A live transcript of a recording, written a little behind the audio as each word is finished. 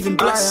I am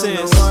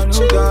the one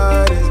who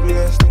God has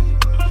blessed.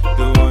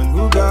 The one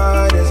who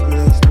God has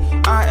blessed.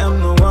 I am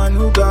the one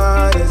who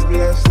God has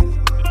blessed.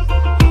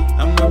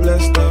 I'm the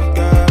blessed of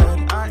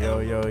God.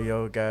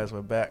 Yo, guys,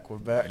 we're back.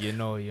 You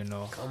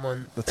know. Come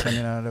on. The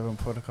 2911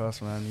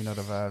 podcast, man. You know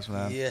the vibes,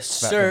 man.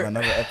 Yes, back sir. With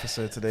another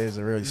episode today is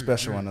a really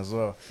special one as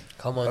well.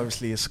 Come on.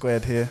 Obviously, it's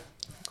squared here.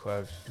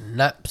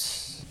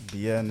 Naps.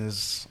 Bien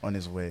is on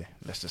his way.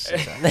 Let's just say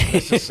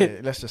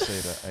that. let's just say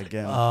that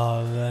again.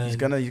 Oh man. He's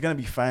gonna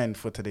be fined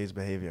for today's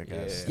behavior,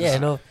 guys. Yeah,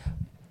 no.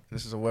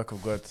 This is a work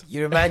of God.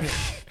 You remind me.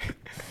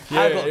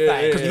 I got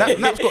fined. Because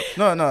Nap's got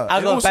no. I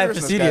in got all fined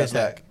for seriousness, studio guys,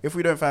 time. like, if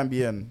we don't find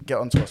Bien, get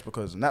onto us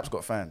because Nap's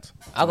got fined.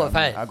 I got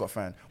fined. I got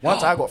fined.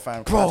 Once I got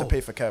fined, because I had to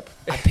pay for cab.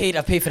 I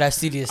paid for that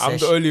studio session. I'm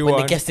the only when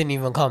one. the guests didn't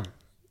even come.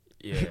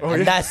 Yeah.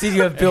 And that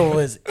studio bill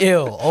was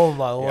ill. Oh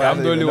my word.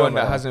 I'm the only one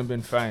that that. hasn't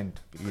been fined.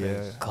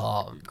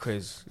 Calm.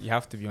 Because you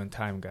have to be on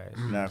time, guys.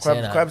 Nah,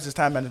 Say that. Quab's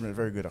time management is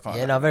very good. I can't.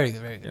 Yeah, no, very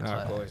good. You know how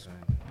it goes,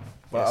 man.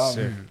 But, Yes,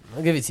 sir.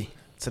 I'll give it to you.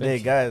 Today,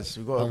 guys,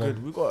 we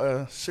got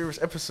a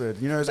serious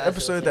episode. You know, it's an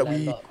episode that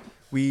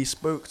we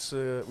spoke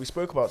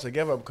about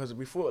together because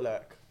we thought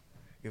like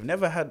we've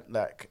never had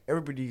like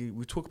everybody.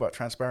 We talk about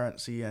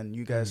transparency, and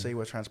you guys say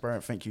we're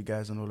transparent. Thank you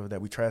guys and all of that.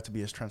 We try to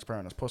be as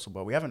transparent as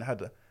possible. But we haven't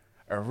had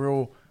a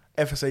real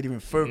episode even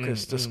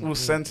focused, just all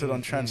centered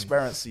on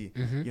transparency.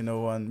 You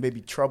know, on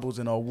maybe troubles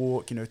in our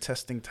walk. You know,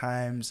 testing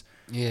times.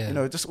 Yeah. You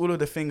know, just all of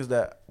the things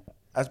that,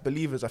 as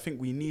believers, I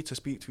think we need to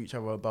speak to each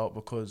other about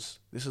because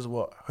this is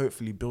what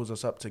hopefully builds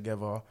us up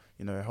together,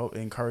 you know,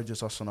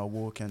 encourages us on our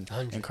walk and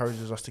 100.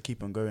 encourages us to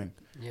keep on going.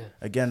 Yeah.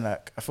 Again,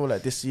 like, I feel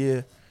like this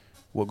year,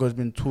 what God's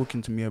been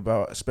talking to me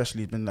about,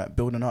 especially, has been like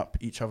building up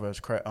each other as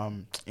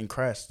in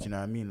Christ, you know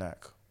what I mean?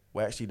 Like,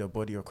 we're actually the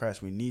body of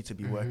Christ. We need to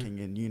be working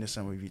in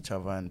unison with each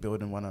other and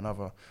building one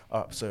another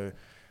up. So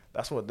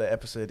that's what the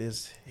episode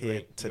is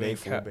here today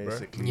for,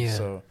 basically. Yeah.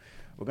 So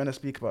we're going to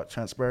speak about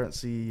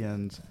transparency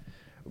and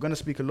we're going to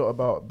speak a lot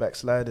about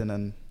backsliding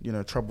and, you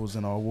know, troubles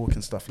in our walk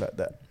and stuff like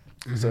that.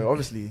 So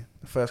obviously,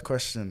 the first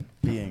question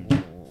being,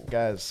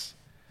 guys,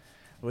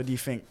 what do you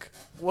think?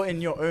 What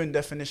in your own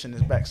definition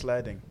is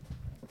backsliding?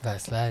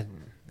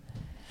 Backsliding.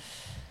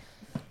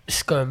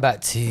 Just going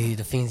back to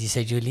the things you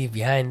said you'll leave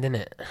behind,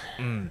 innit?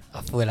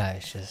 I feel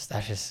like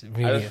that's just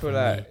really. I just feel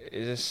like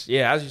it's just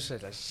as you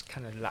said, like just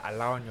kind of like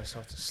allowing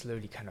yourself to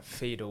slowly kind of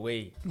fade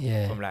away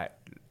from like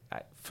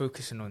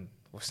focusing on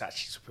what's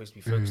actually supposed to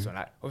be focused on.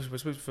 Like obviously we're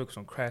supposed to focus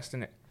on Christ,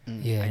 innit?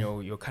 Yeah.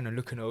 And you're kind of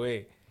looking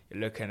away. You're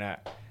looking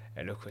at,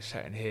 and look what's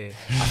happening here.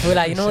 I feel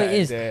like, you know what it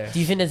is? There. Do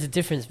you think there's a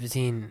difference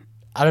between,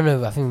 I don't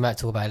know, I think we might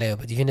talk about it later,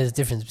 but do you think there's a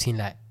difference between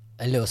like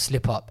a little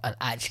slip up and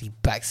actually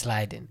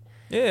backsliding?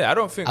 Yeah,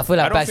 I feel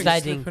like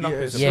backsliding. Slipping up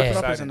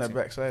isn't a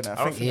backsliding.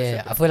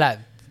 I feel like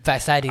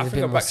backsliding is a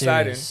bit more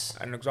serious.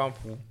 An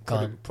example,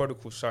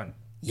 prodigal son.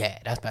 Yeah,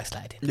 that's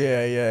backsliding.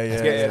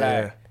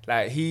 Yeah.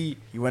 Like he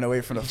went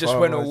away from the just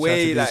went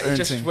away, like he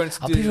just went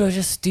to do. People are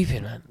just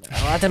stupid, man.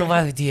 I don't know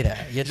why we do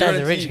that. Your dad's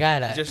a rich guy,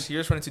 like. He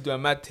just wanted to do a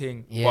mad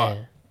thing.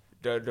 Yeah.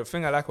 But the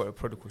thing I like about the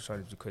prodigal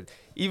son is because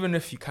even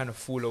if you kind of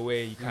fall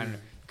away, you kind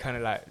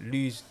of like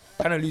lose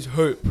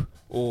hope,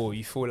 or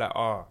you feel like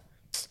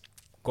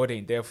God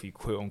ain't there for you,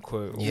 quote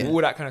unquote, or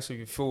all that kind of stuff.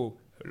 You feel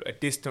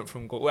distant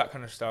from God, all that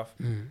kind of stuff.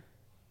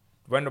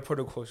 When the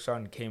prodigal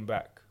son came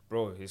back,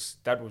 bro, his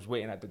dad was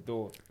waiting at the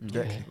door.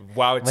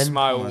 Wild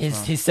smile.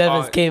 His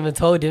servants came and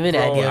told him, innit?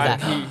 And he was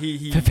like,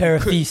 he prepare a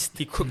cooked, feast.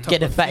 He cooked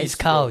get up the a fattest feast,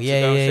 cow. bro.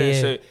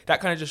 Yeah. So that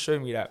kind of just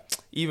showed me that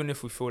even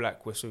if we feel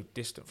like we're so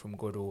distant from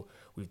God, or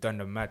we've done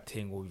the mad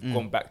thing, or we've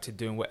gone back to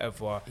doing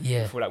whatever,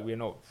 we feel like we're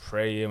not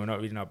praying, we're not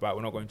reading our Bible,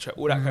 we're not going to church,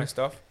 all that kind of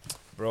stuff,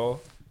 bro.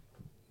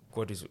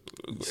 God is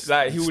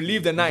like, he will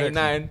leave the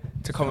 99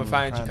 to come and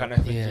find you, kind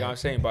of thing. You know what I'm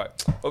saying?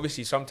 But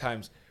obviously,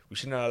 sometimes we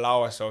shouldn't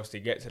allow ourselves to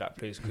get to that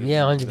place. 100%. You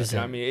know what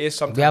I mean, it is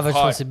sometimes we have a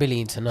hard.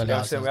 responsibility to not You know let what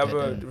I'm saying? We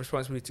ourselves have get a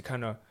responsibility to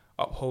kind of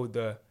uphold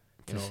the,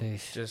 you know,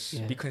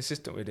 just be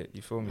consistent with it.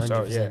 You feel me? 100%.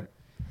 So yeah,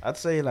 I'd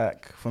say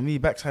like for me,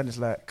 backsliding is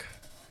like,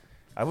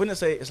 I wouldn't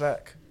say it's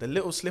like the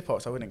little slip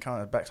ups. I wouldn't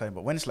count as backsliding,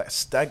 but when it's like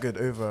staggered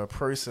over a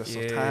process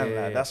of time,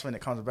 like that's when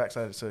it comes to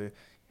backsliding. So,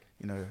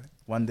 you know,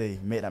 one day you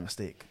make that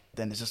mistake,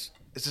 then it's just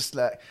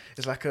like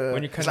it's like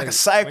a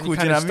cycle.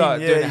 Do you know what I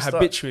mean? Yeah,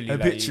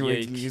 habitually,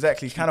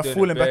 exactly. Kind of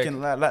falling back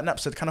in, like Nap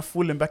said, kind of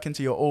falling back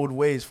into your old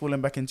ways,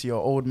 falling back into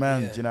your old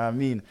man. Do you know what I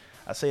mean?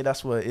 I'd say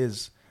that's what it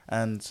is.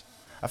 And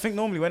I think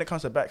normally when it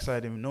comes to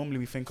backsliding, normally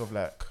we think of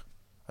like,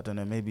 I don't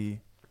know,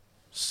 maybe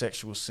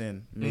sexual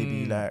sin,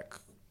 maybe like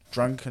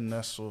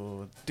drunkenness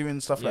or doing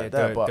stuff like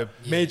that. But the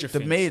major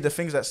things. the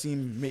things that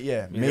seem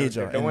major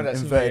in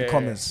inverted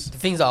commas. The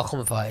things that are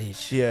common for our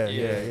age.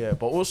 Yeah.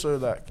 But also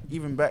like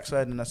even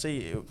backsliding, I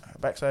say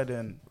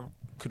backsliding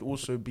could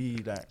also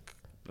be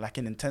like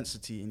an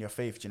intensity in your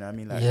faith. Do you know what I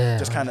mean? Like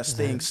just kind of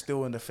staying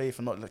still in the faith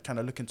and not like, kind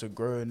of looking to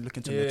grow and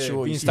looking to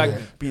mature.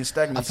 Being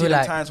stagnant. I feel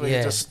like times where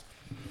you're just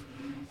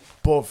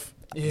both.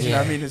 Yeah. You know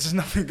what I mean? There's just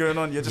nothing going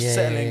on. You're just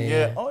settling.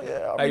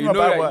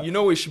 You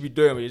know what you should be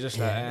doing, but you're just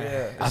like.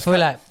 I feel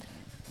like.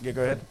 Yeah,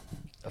 go ahead.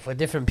 For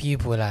different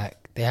people, like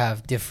they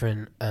have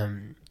different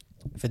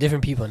for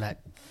different people, like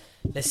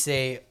let's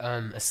say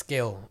a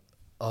scale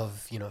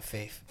of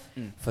faith.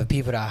 For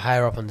people that are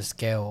higher up on the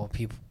scale, or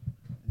people,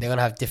 they're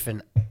gonna have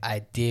different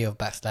idea of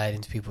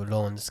backsliding to people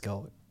low on the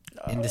scale.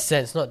 In the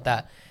sense, not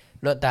that,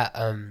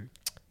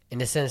 in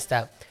the sense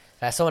that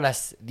like someone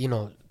that's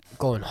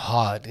going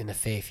hard in the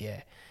faith,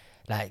 yeah.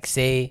 Like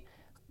say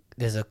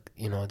there's a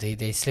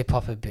they slip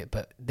up a bit,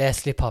 but their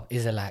slip up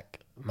isn't like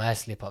my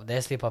slip up.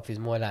 Their slip up is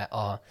more like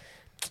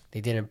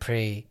they didn't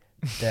pray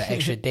the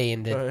extra day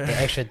in the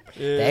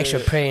extra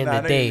prayer in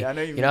the day.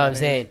 You know what I'm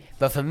saying?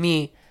 But for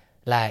me,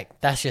 like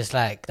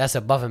that's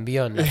above and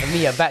beyond. Like, for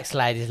me, a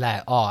backslide is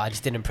like, I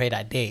just didn't pray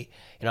that day.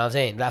 You know what I'm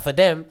saying? Like for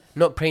them,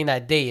 not praying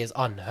that day is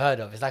unheard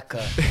of. It's like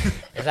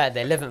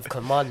the 11th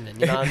commandment.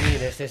 You know what I mean?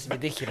 It's just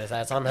ridiculous.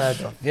 Like, it's unheard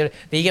of. But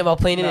you get my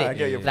point,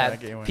 innit?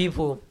 Like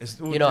people,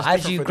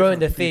 as you grow in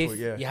the faith,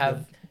 you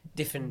have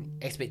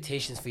different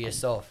expectations for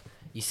yourself.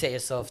 You set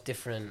yourself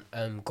different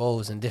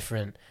goals and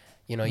different.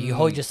 You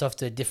hold yourself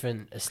to a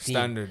different esteem.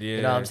 Standard, yeah.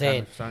 You know what I'm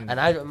saying?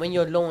 And when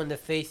you're low in the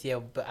faith,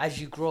 but as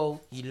you grow,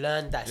 you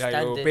learn that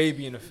standard. You're a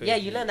baby in the faith. Yeah,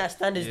 you learn that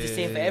standard is the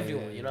same for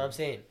everyone. You know what I'm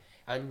saying?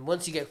 And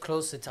once you get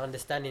closer to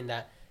understanding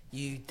that,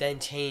 you then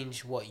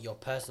change what your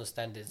personal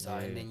standards are,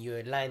 and then you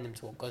align them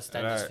to what God's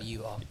standards for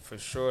you are. For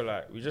sure,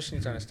 like we just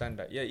need to understand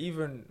that. Yeah,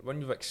 even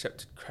when you've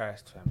accepted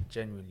Christ, fam,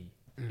 genuinely,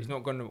 it's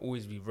not gonna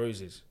always be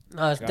roses.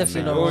 No, it's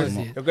definitely not roses.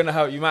 You're gonna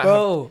have,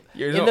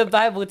 the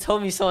Bible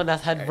told me someone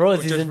that had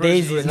roses and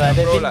daisies, man.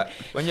 Bro, like,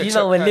 when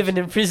we're living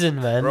in prison,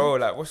 man. Bro,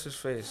 like, what's his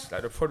face?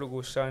 Like the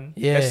prodigal son.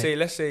 Yeah.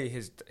 Let's say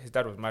his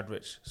dad was mad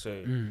rich.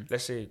 So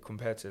let's say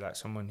compared to like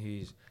someone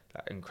who's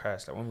like in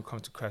Christ, like when we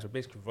come to Christ, we're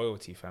basically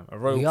royalty, fam. A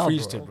royal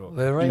priesthood, bro.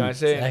 We're royal. You know what I'm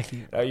saying?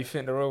 Exactly. Like you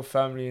think the royal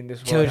family in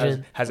this world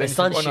has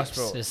anything on us,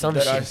 bro? You know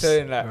what I'm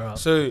saying? Like, bro.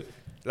 So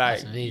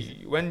like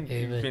when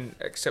you've been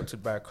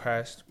accepted by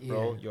Christ,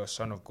 bro, you're a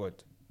son of God.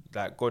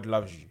 Like God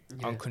loves you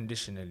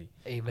unconditionally.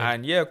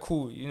 Amen. And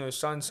cool.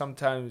 Sons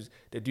sometimes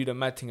they do the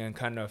mad thing and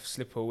kind of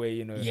slip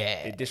away.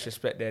 They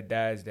disrespect their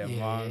dads, their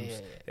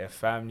moms, their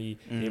family.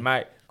 They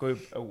might go,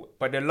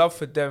 but the love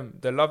for them,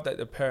 the love that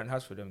the parent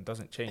has for them,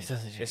 doesn't change.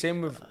 The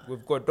same with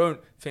God. Don't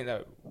think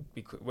that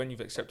because when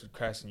you've accepted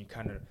Christ and you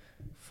kind of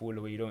fall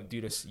away, you don't do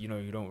this. You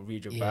don't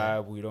read your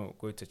Bible, you don't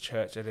go to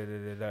church.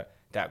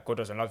 That God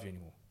doesn't love you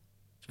anymore.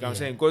 You know what I'm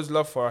saying? God's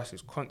love for us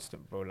is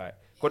constant, bro. Like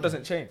God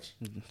doesn't change.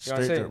 You know what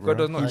I'm saying? God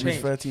does not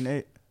change.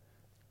 13:8.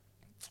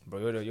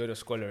 Bro, you're the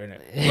scholar,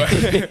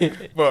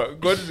 innit? But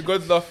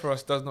God's love for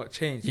us does not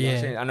change. You know what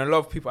I'm saying? And a lot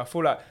of people, I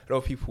feel like a lot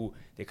of people,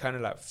 they kind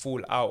of like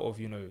fall out of,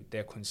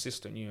 their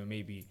consistent,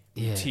 maybe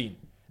routine.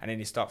 And then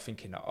they start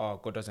thinking that,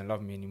 God doesn't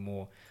love me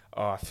anymore.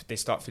 They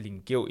start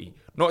feeling guilty.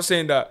 Not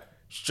saying that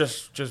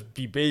just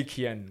be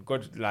bakey and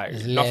God, like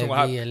nothing will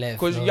happen,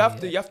 because you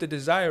have to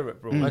desire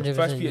it, bro.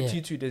 First Peter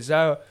 2:2,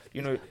 desire,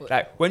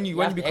 like when you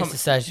become,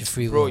 exercise your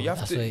free will, bro, you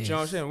have to, you know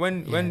what I'm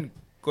saying?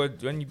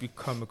 When you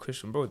become a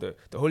Christian, bro, the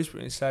Holy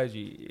Spirit inside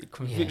you, it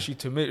convicts you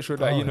to make sure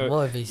that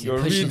you're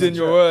reading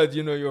your word,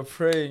 you're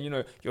praying,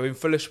 you're in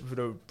fellowship with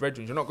the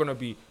brethren. You're not gonna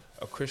be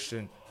a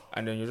Christian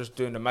and then you're just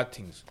doing the mad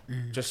things,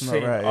 just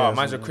saying,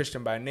 man's a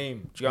Christian by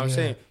name. Do you know what I'm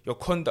saying? Your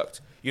conduct,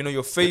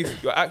 your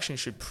faith, your actions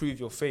should prove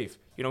your faith.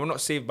 We're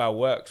not saved by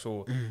works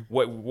or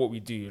what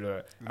we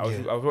do. I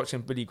was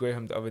watching Billy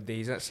Graham the other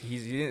day. He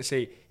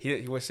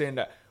was saying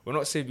that we're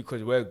not saved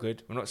because we're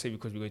good. We're not saved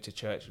because we go to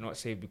church. We're not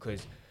saved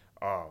because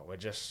we're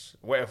just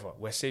whatever.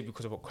 We're saved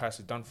because of what Christ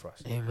has done for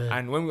us. Amen.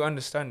 And when we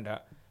understand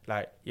that,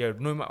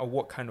 no matter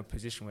what kind of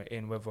position we're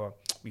in, whether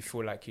we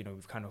feel like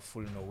we've kind of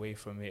fallen away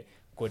from it,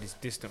 God is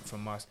distant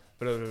from us,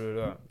 blah blah blah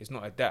blah. It's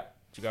not like that.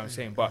 Do you get what I'm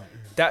saying? But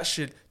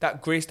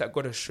that grace that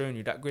God has shown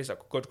you, that grace that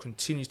God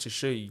continues to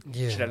show you,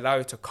 should allow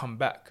you to come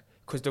back.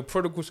 Because the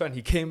prodigal son,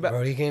 he came back.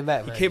 Bro, he came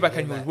back, He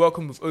was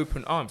welcomed with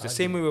open arms. The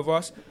same way with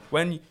us,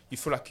 when you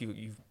feel like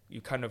you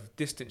kind of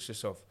distance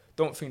yourself,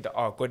 don't think that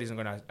God isn't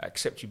gonna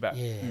accept you back.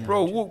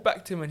 Bro, walk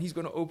back to him and he's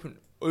gonna open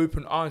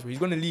arms. But he's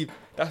gonna leave.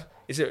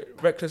 Is it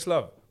reckless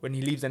love when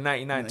he leaves the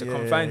 99 to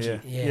come find you?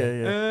 Leave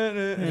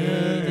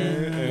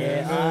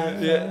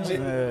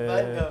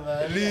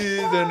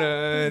the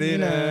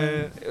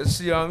 99.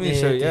 See what I mean?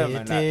 So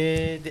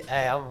man.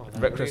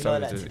 Reckless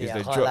love is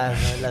the drop.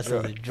 That's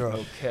the drop.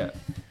 Okay.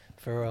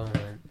 For real,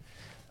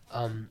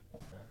 man.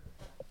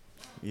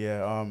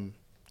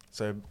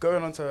 So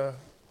going on to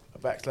a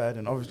backslide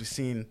and obviously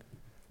seeing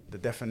the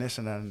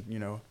definition and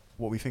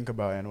what we think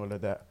about it and all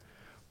of that,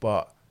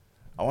 but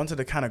I wanted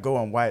to kind of go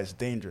on why it's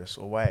dangerous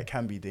or why it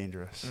can be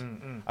dangerous.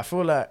 I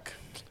feel like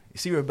you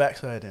see with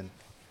backsliding,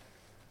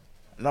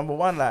 number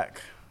one,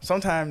 like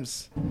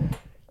sometimes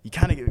you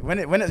kind of get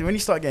when you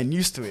start getting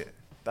used to it,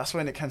 that's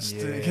when it can it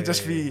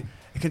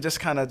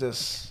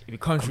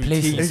becomes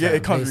routine. It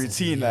becomes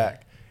routine.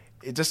 Like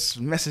it just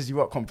messes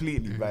you up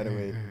completely. By the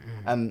way,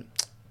 and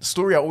the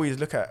story I always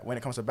look at when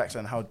it comes to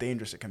backsliding, how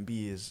dangerous it can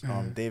be, is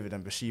David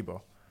and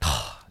Bathsheba.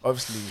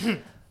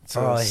 Obviously, that's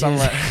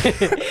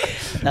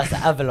the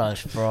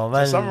avalanche, bro.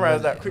 Man. To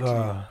summarize that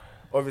quickly,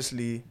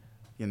 obviously,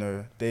 you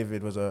know,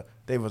 David was a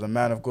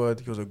man of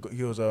God. He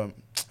was a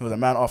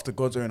man after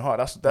God's own heart.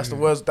 That's the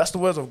words. That's the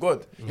words of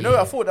God. You know,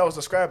 I thought that was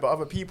described by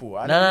other people.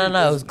 No. It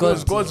was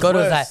God's God's God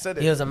was words like, said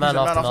it. he was a man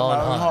after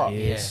my own heart.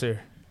 Yeah,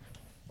 sir.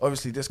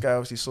 Obviously, this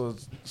guy saw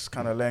this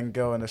kind of lame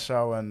girl in the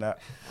shower and that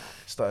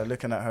started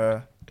looking at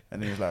her,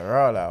 and he was like,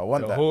 "Rah, like, I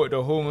want that."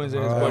 The hormones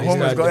in his The body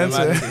hormones got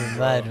into it.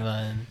 Mad,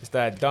 man. He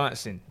started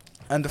dancing.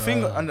 And the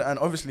thing, and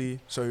obviously,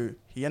 so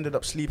he ended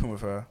up sleeping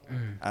with her,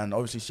 and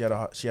obviously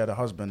she had a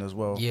husband as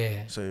well.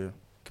 Yeah. So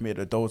committed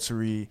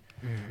adultery,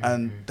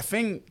 and the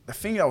thing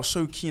that was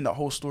so key in that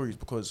whole story is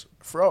because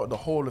throughout the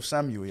whole of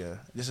Samuel,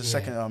 this is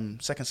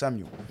second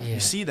Samuel. You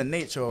see the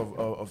nature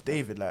of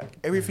David. Like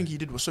everything he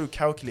did was so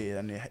calculated,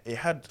 and it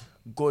had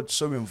God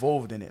so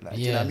involved in it. Like,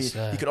 do you know what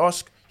I mean? He could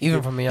ask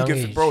from a young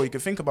age. Bro, he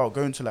could think about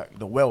going to like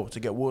the well to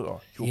get water.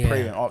 He'll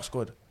pray and ask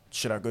God,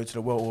 should I go to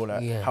the well, or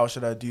like how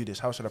should I do this?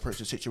 How should I approach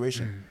the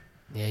situation?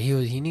 Yeah,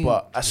 he knew.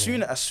 But as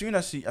soon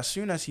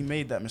as he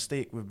made that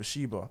mistake with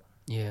Bathsheba,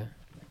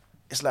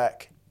 it's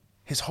like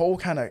his whole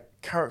kind of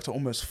character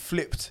almost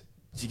flipped.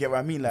 Do you get what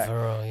I mean? Like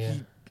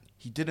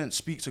he didn't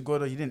speak to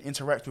God, or he didn't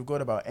interact with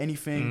God about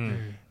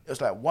anything. It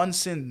was like one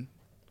sin,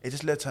 it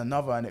just led to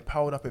another, and it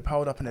piled up,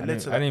 and it led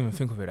to. I didn't even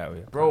think of it that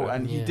way, bro.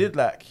 And he did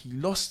he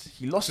lost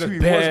who he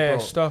was, bro.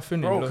 Stuff,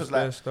 innit? Bro, because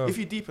like if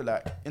you deep it,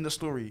 like in the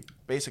story,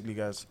 basically,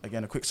 guys,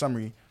 again a quick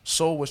summary: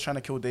 Saul was trying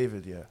to kill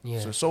David,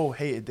 So Saul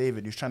hated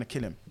David. He was trying to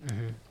kill him.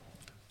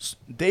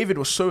 David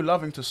was so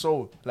loving to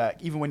Saul, like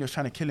even when he was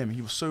trying to kill him,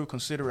 he was so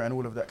considerate and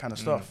all of that kind of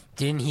stuff.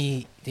 Didn't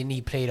he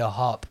play the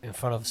harp in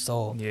front of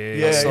Saul?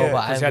 Saul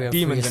got angry and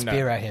threw his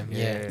spear at him.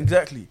 Yeah,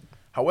 exactly.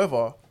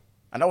 However,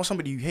 and that was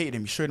somebody who hated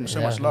him. He showed him so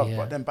much love,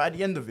 but then by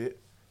the end of it,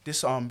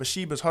 this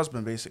Bathsheba's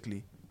husband,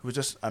 basically, who was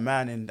just a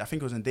man in, I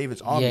think it was in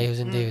David's army. Yeah, he was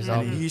in David's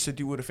army. And he used to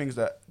do all the things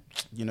that,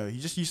 you know, he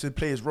just used to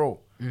play his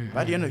role.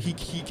 By the end of it,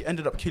 he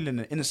ended up killing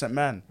an innocent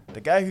man.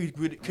 The guy who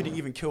couldn't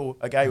even kill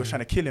a guy who was trying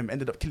to kill him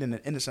ended up killing an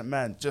innocent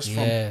man just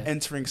from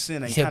entering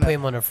sin. And he put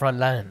him on the front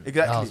line.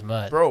 Exactly. That was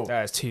mad. Bro.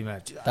 That is too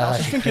mad.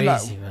 That's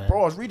crazy, man.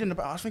 Bro, I was reading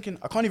about it. I was thinking,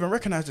 I can't even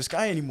recognize this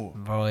guy anymore.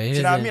 Bro, do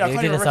you know what I mean? I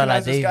can't even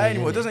recognize this guy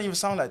anymore. It doesn't even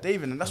sound like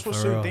David. And that's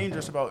what's so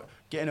dangerous about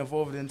getting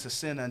involved into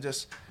sin and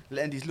just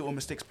letting these little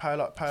mistakes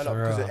pile up,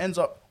 because it ends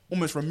up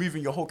almost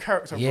removing your whole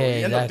character, bro. You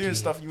end up doing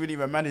stuff you wouldn't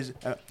even manage.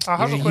 I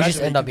have a question. You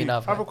just end up being I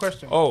have a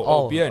question.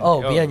 Bien.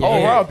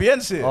 Wow,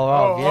 Bien's here.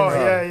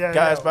 Yeah.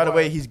 Guys, by the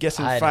way, he's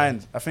getting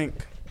fined. I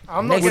think.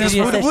 I'm not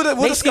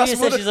We'll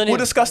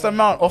discuss the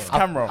amount off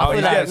camera.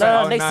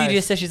 Next studio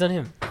session's on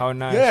him. How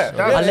nice.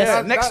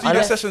 Yeah, next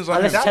studio session's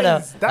on him.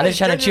 Unless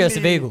trying to cheer us a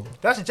bagel.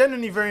 That's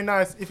genuinely very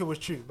nice if it was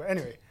true. But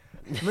anyway,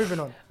 moving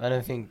on. I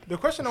don't think. The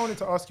question I wanted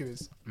to ask you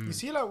is, you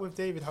see like with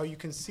David, how you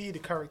can see the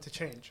character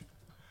change.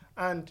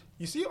 And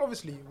you see,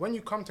 obviously, when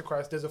you come to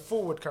Christ, there's a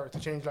forward character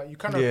change. Like you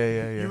kind of,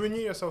 you renew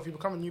yourself, you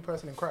become a new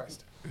person in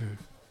Christ.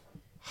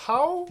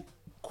 How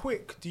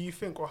quick do you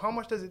think, or how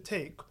much does it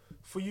take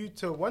for you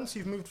to, once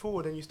you've moved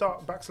forward and you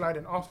start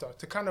backsliding after,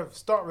 to kind of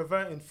start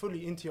reverting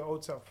fully into your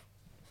old self?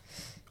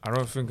 I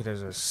don't think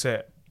there's a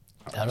set.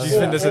 Do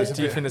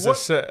you think there's a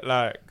set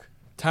like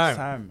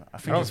time? I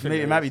think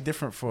it might be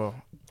different for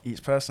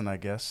each person, I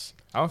guess.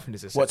 I don't think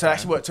there's a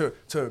set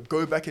to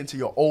go back into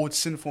your old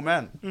sinful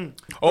man. To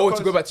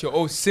go back to your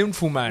old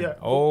sinful man. Yeah,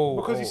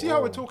 because you see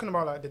how we're talking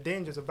about like the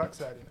dangers of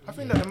backsliding. I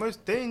think that the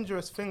most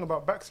dangerous thing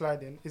about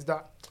backsliding is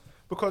that,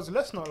 because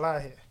let's not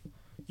lie here,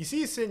 you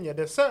see sin,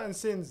 there's certain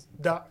sins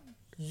that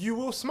you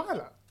will smile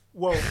at.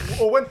 Well,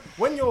 or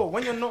when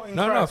you're not in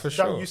Christ, for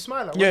sure. that you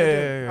smile at.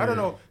 I don't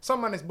know.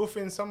 Some man is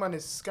buffing, some man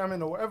is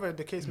scamming, or whatever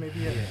the case may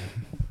be.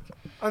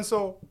 And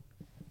so,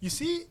 you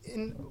see,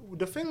 in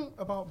the thing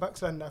about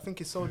backsliding that I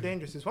think is so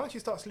dangerous is once you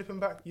start slipping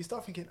back, you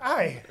start thinking,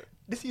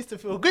 this used to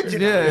feel good, you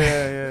know?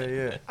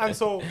 Yeah. And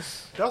so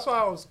that's why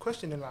I was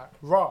questioning, like,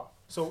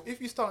 So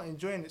if you start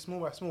enjoying it small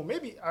by small,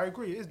 maybe I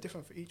agree it is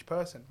different for each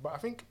person, but I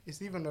think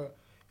it's even an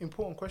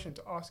important question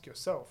to ask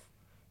yourself.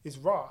 Is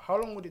how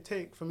long would it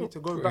take for me to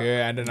go back?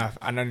 Yeah,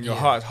 and then your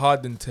heart's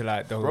hardened to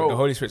like the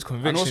Holy Spirit's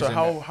convictions. And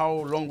also, how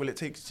long will it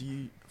take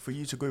for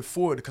you to go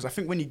forward? Because I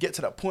think when you get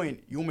to that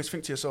point, you almost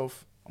think to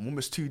yourself, I'm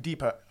almost too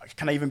deep.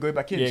 Can I even go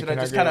back in? Should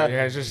I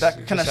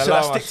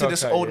stick to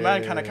this old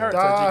man kind of character?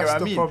 Do you get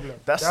what I mean? Problem.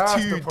 That's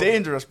too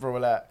dangerous, bro.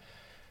 Like,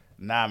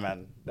 nah,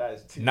 man. That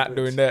is too not good.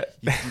 Doing that.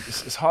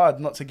 It's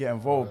hard not to get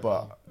involved,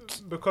 but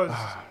because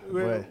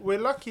we're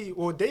lucky,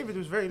 or David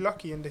was very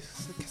lucky in the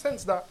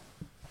sense that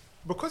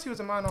because he was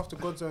a man after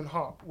God's own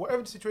heart,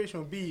 whatever the situation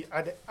would be,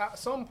 at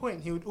some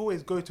point he would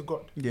always go to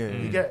God. Yeah.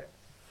 You get it?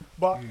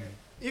 But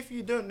if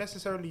you don't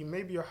necessarily,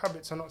 maybe your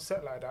habits are not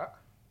set like that,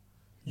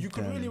 you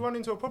could really run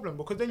into a problem,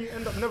 because then you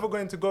end up never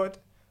going to God,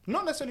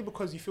 not necessarily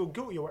because you feel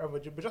guilty or whatever,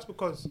 but just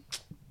because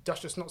that's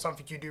just not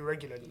something you do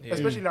regularly,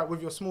 especially like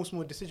with your small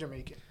decision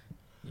making.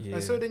 Yeah.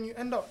 And so then you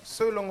end up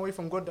so long away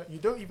from God that you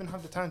don't even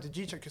have the time to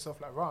G-check yourself,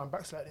 like, I'm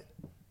backsliding.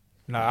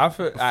 No, I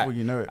feel before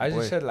you know it. I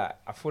just said, like,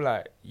 I feel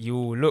like you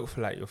look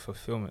for like your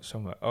fulfillment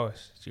somewhere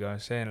else. Do you know what I'm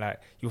saying?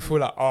 Like, you feel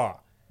like,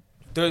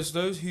 those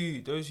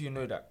who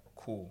know that,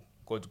 cool,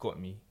 God's got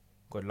me.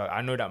 God. Like,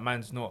 I know that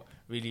man's not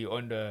really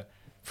on the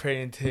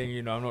praying thing,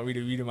 you know, I'm not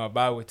really reading my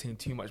Bible thing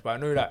too much, but I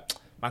know that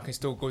man can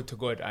still go to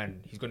God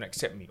and he's going to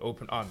accept me,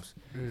 open arms.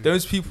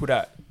 Those people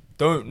that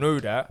don't know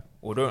that,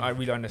 or don't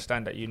really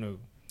understand that, you know,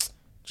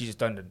 Jesus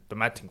done the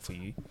mad thing for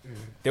you,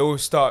 they will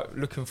start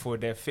looking for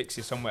their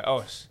fixes somewhere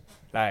else.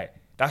 Like,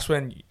 that's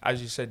when,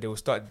 as you said, they will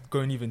start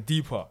going even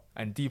deeper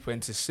and deeper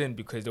into sin,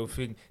 because they'll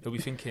be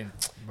thinking,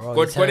 bro,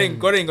 God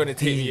ain't gonna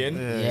take me in.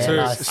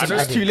 So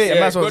it's too late. I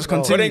might as well just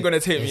continue. God ain't gonna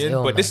take me in,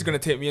 but this is gonna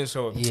take me in,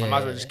 so I might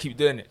as well just keep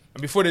doing it.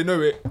 And before they know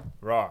it,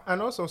 rah.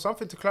 And also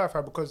something to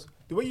clarify, because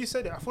the way you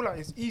said it, I feel like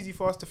it's easy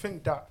for us to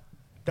think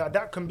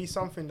that can be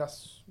something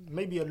that's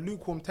maybe a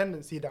lukewarm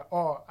tendency, that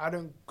I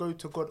don't go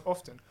to God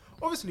often.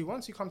 Obviously,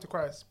 once you come to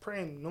Christ,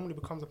 praying normally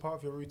becomes a part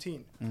of your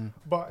routine.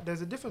 But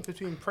there's a difference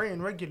between praying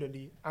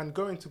regularly and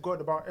going to God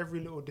about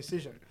every little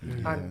decision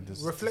and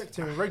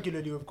reflecting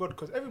regularly with God.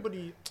 Because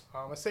everybody,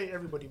 I say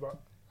everybody, but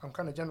I'm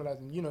kind of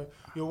generalizing. You know,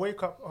 you'll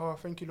wake up,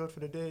 thank you, Lord,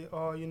 for the day.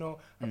 You know,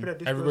 I pray that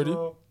this everybody. goes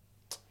well.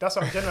 That's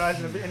what I'm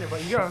generalizing a bit in it,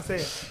 but you get what I'm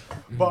saying.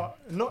 But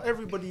not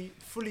everybody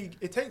fully.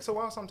 It takes a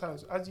while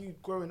sometimes as you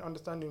grow in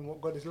understanding what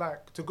God is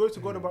like to go to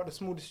God about the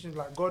small decisions,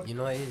 like, God, you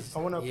know, it is. I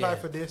want to apply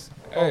for this.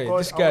 Hey, God,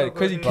 this guy,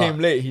 because he came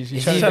late, he's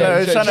trying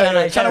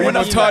to win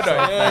us harder.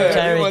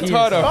 Trying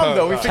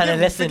to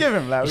listen.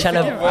 Trying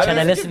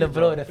to listen to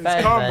blow the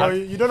fans. Calm, bro.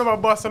 You don't know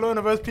about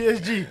Barcelona versus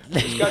PSG.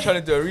 This guy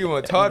trying to do a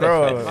remontada,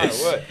 bro.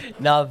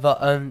 No, but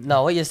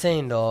what you're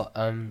saying though,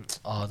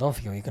 don't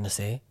forget what you're gonna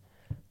say.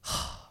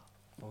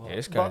 Yeah,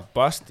 this guy's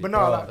busted. But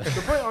no, like,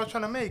 the point I was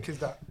trying to make is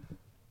that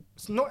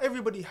not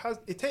everybody has.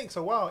 It takes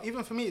a while.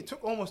 Even for me, it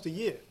took almost a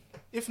year,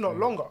 if not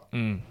longer,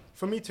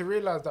 for me to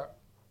realize that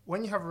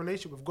when you have a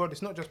relationship with God,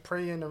 it's not just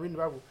praying and reading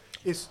the Bible.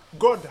 It's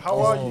God. How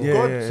are you,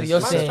 God? So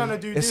you're saying trying to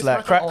do it's this,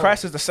 like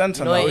Christ is the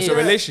center. No, it's a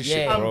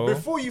relationship, bro. And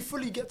before you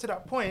fully get to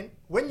that point,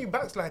 when you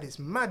backslide, it's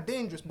mad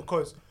dangerous,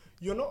 because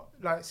you're not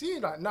like, see,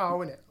 like now,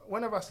 innit?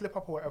 Whenever I slip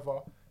up or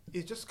whatever,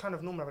 it's just kind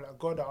of normal. Like,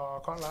 God, I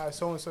can't lie,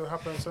 so and so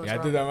happened. I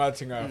did that mad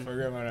thing. I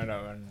forget man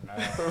that one.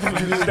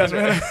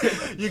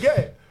 You get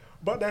it.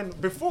 But then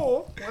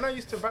before, when I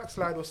used to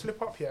backslide or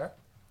slip up here,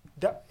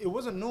 that it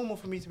wasn't normal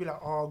for me to be like,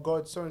 oh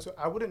God, so and so.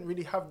 I wouldn't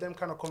really have them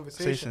kind of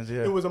conversations.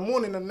 Yeah. It was a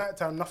morning and night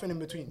time, nothing in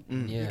between.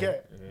 You get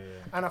it.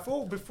 And I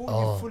thought before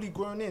you've fully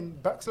grown in,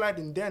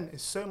 backsliding then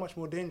is so much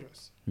more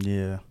dangerous.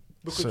 Yeah.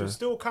 Because you're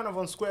still kind of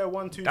on square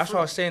 1, 2, That's 3. why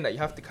I was saying that you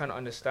have to kind of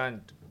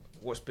understand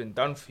what's been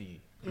done for you.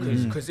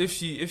 Because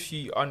if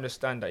you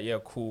understand that, yeah,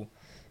 cool,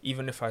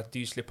 even if I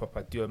do slip up,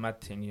 I do a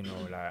mad thing, you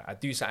know, like I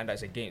do something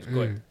that's against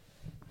God,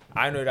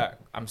 I know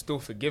that I'm still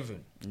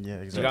forgiven. Yeah,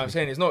 exactly. You know what I'm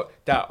saying? It's not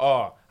that,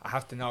 I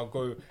have to now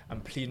go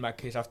and plead my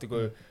case. I have to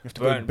go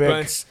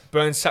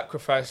burn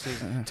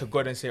sacrifices to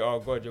God and say, oh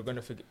God, you're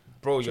gonna forgive,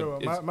 bro. I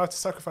might have to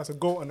sacrifice a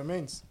goat on the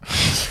mains.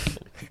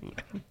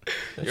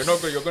 You're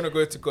gonna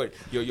go to God.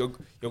 You're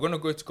gonna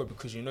go to God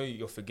because you know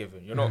you're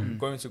forgiven. You're not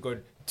going to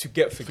God to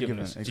get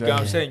forgiveness. Exactly. Do you get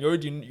what I'm saying?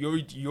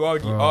 You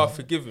already are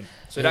forgiven.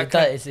 So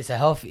it's a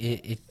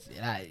healthy.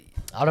 Like,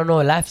 I don't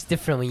know. Life's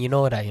different when you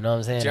know that. You know what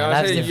I'm saying? Do you know what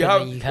I'm Life's saying?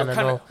 different when you kind of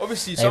know.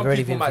 Obviously, some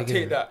people might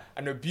take that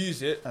and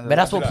abuse it. But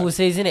that's what Paul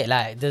says, isn't it?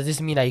 Like, does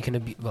this mean that you can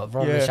abuse? Well,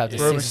 Romans chapter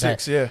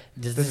 6. Yeah.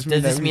 Does this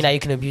mean that you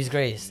can abuse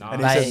grace? Nah.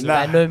 And he says,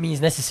 by no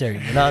means necessary.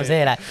 You know what I'm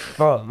saying? Like,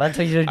 bro, man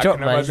told you to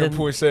drop, man. I can imagine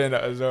Paul saying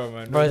that as well,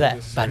 man. Bro,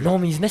 that by no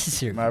means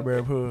necessary. My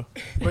bro, Paul.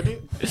 But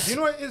do you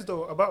know what it is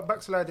though about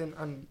backsliding?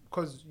 And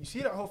because you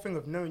see that whole thing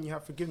of knowing you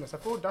have forgiveness, I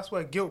feel that's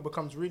where guilt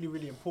becomes really,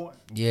 really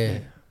important. Yeah.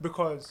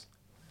 Because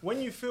when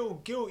you feel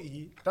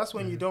guilty, that's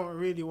when you don't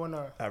really want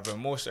to have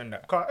remorse and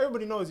that. Cause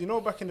everybody knows, you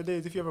know, back in the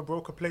days, if you ever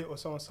broke a plate or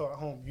so and so at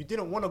home, you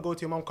didn't want to go to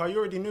your mum because you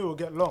already knew it would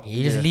get long.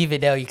 You just leave it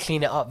there, you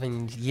clean it up,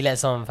 and you let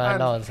someone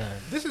find out. So.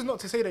 This is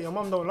not to say that your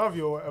mum don't love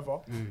you or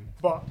whatever,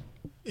 but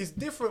it's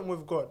different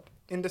with God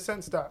in the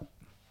sense that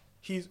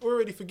He's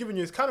already forgiven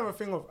you. It's kind of a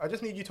thing of, I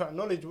just need you to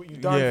acknowledge what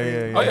you've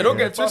done. Don't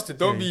get twisted.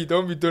 Don't be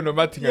doing a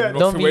mad thing and not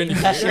don't feel be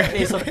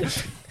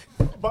anything.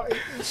 But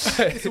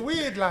it's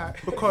weird,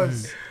 like,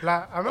 because,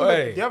 like, I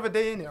remember the other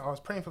day, I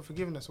was praying for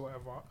forgiveness or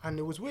whatever, and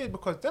it was weird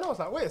because then I was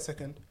like, wait a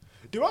second,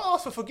 do I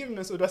ask for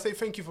forgiveness or do I say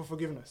thank you for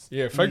forgiveness?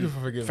 Yeah, thank you for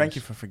forgiveness. Thank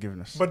you for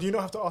forgiveness. But do you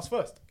not have to ask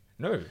first?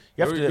 No,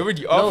 you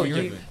already are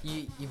forgiven.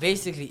 You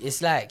basically,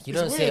 it's like, you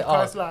don't weird,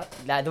 say,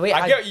 like the way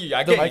I get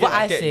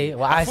you.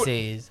 What I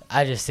say is,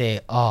 I just say,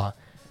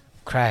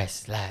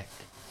 Christ, like,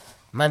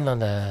 man,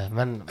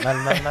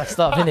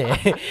 stop,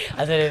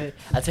 innit?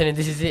 I tell him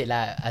this is it.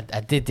 Like,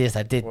 I did this,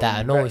 I did that.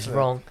 I know it's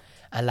wrong,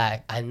 and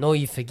like, I know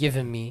you've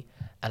forgiven me,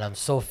 and I'm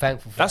so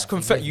thankful for that's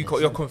that.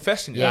 You're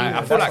confessing it. Yeah,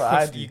 I feel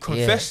like you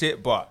confess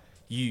it, but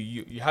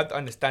you have the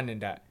understanding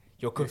that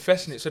you're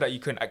confessing it so that you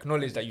can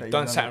acknowledge that you've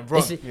done something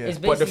wrong. It's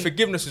but the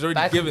forgiveness is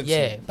already given to you.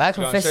 Yeah, by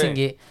confessing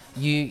it,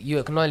 you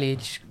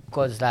acknowledge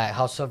God's, like,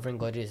 how sovereign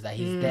God is, that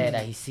He's there,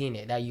 that He's seen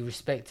it, that you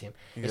respect Him.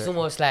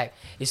 Exactly.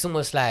 It's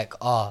almost like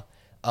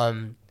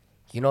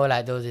you know,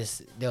 like there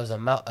was a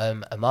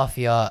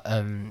mafia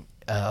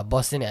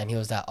boss in it, and he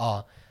was like,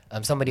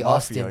 somebody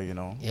asked him. You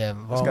know. Yeah,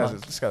 bro.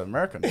 This guy's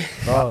American.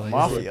 Bro,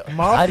 Mafia.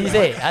 How do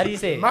you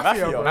say it?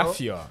 Mafia, bro.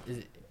 Mafia.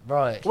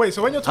 Bro. Wait,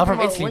 so when you're talking I'm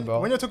from about Italy, bro.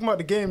 when you're talking about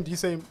the game, do you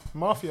say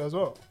mafia as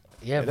well?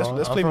 Yeah, bro.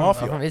 let's play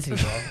Mafia. I'm from Italy,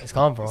 bro. It's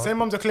calm, bro. Same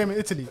mums are claiming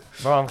Italy.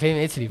 Bro, I'm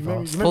claiming Italy, bro. You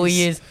make me- 4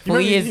 years.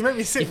 4 years. You make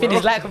me sick, You think bro.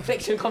 his light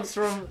complexion comes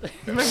from?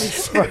 You make me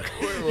sick.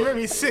 You make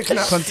me sick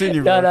now.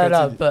 Continue, bro. No. I don't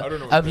know But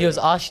what he was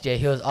asked,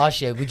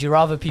 would you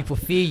rather people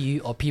fear you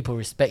or people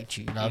respect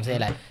you? You know what I'm saying?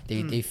 Like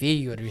they fear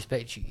you or they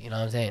respect you. You know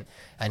what I'm saying?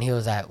 And he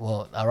was like,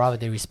 well, I'd rather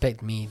they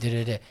respect me.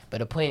 But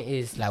the point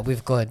is, like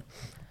with God,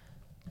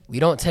 we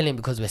don't tell him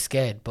because we're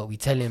scared, but we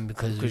tell him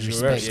because we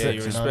respect him.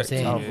 you You know what I'm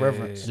saying? Out of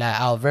reverence. Like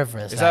out of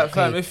reverence. Is like, that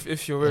fam? hey,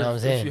 If you're you know what I'm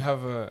if saying? you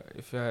have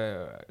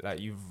like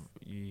you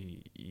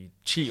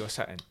cheat or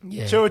something.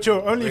 yeah. Chill.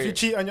 Only if you Wait.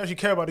 cheat and you actually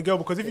care about the girl.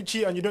 Because if you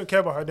cheat and you don't care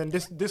about her, then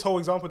this whole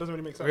example doesn't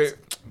really make sense. Wait,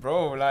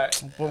 bro, like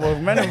Well,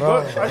 men have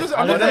Bro. got. I just,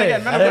 I I'm don't just know.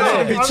 saying, I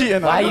don't know. be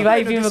cheating. Why you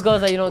putting being the with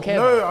girls that you don't care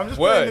No, about? I'm just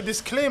Word. putting the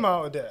disclaimer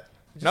out there.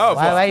 no,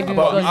 Why you being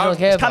with girls you don't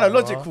care It's kind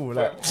about? of bro? logical.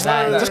 Like,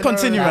 Like, just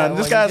continue, no, man. no,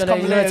 This you're guy's gonna-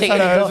 coming you're gonna in. take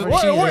trying any to- girl from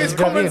What cheating, is it's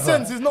gonna common be a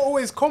sense? It's not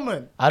always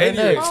common. I don't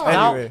know. Anyways,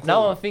 Now, anyway.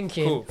 now I'm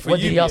thinking, Cool. For what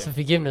did you, he ask yeah. for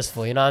forgiveness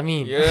for? You know what I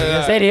mean? Yeah.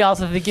 You said he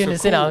asked for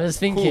forgiveness, So innit? cool, I'm just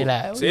thinking, cool.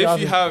 like, So what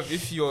do you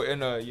if you're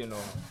in a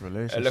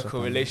Relationship.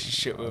 local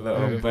relationship with Oh,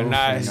 a bro,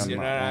 nice thing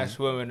and nice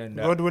woman and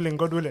that. God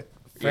willing.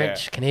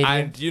 French, Canadian.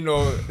 And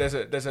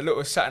there's a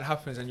little something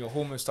happens and your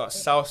hormones start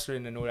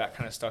sousing and all that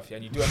kind of stuff, yeah,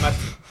 and you do a mad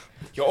thing.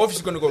 You're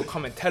obviously gonna go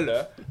come and tell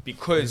her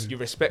because you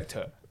respect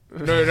her.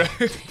 No.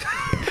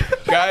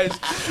 guys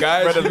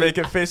Better who, make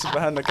it faces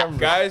behind the camera.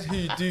 guys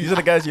who do These are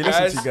the guys you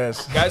listen to,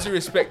 guys. Guys who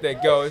respect their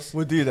girls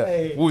We'll do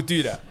that. will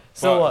do that.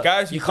 So But what?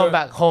 guys who You come don't-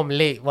 back home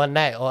late one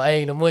night or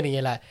early in the morning,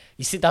 you're like,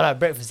 you sit down at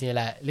breakfast and you're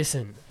like,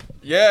 listen,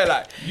 Yeah,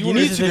 like you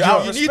need this to, is the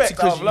job. you need to Respect,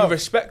 because out of you love.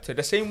 respect her.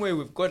 The same way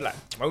with God, like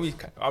when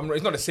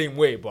it's not the same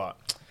way, but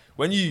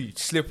when you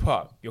slip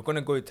up, you're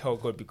gonna go tell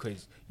God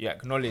because you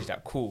acknowledge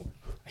that cool.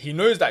 He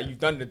knows that you've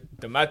done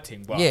the mad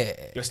thing, but Yeah.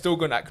 you're still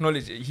gonna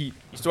acknowledge it. You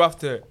still have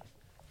to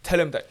tell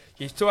him that.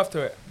 You still have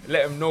to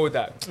let him know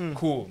that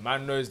cool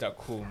man knows that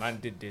cool man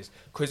did this.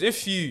 Because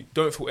if you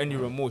don't feel any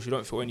remorse, you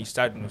don't feel any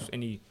sadness,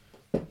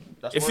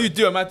 if you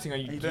do a mad thing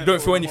and you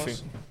don't feel anything,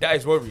 that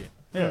is worrying.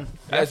 Yeah.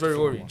 That is very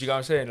worrying. Do you get what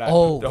I'm saying? Like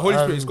oh, the Holy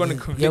Spirit is gonna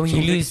convict yeah, when you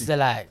you. lose the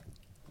like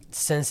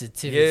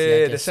sensitivity, Yeah,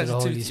 I the guess, to the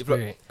Holy sensitivity.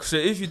 Spirit. So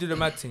if you do the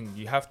mad thing,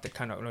 you have to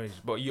kind of acknowledge,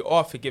 but you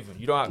are forgiven.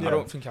 You don't. Yeah. I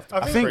don't think you have to I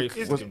pray think for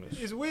it's, forgiveness.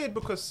 it's weird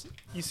because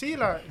you see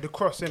like the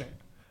cross in it.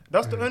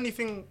 That's the only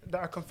thing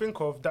that I can think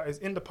of that is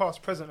in the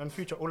past, present, and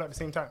future all at the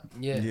same time.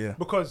 Yeah.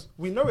 Because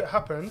we know it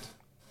happened,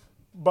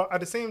 but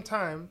at the same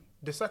time,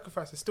 the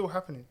sacrifice is still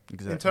happening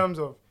Exactly. in terms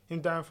of him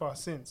dying for our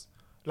sins.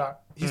 Like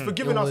he's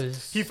forgiven It us.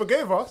 was- He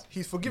forgave us.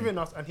 He's forgiven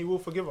us, and he will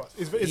forgive us.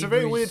 It's a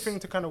very Hebrews- weird thing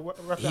to kind of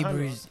wrap your hand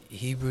around.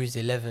 Hebrews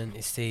 11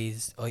 it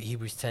says, or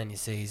Hebrews 10 it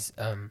says,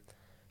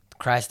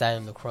 Christ died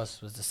on the cross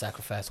was the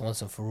sacrifice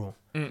once and for all.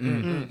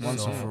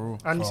 Once So- and for all.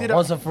 And you So see that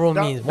once and for all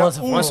means once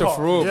and for Once and all.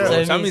 for all, Yeah. bro. So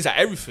it that means- means that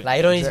everything. Like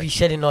you don't need to be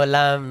shedding no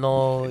lamb,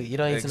 no, you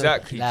don't need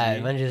Exactly, to like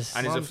G. man just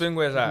and it's a Mums, thing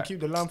where it's you can like, keep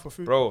the lamb for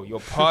food. bro, your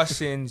past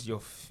sins,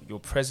 your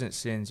present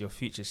sins, your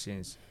future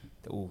sins,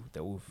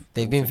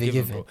 They've been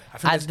forgiven. bro. I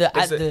think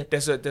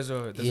there's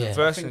a Yeah.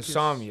 verse I in think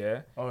Psalm,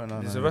 yeah. Oh,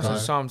 no, There's no. a verse in no.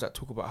 Psalms that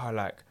talk about how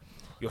like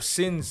your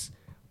sins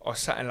are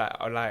something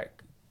like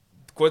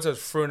God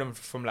has thrown them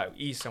from like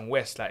east and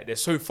west, like they're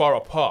so far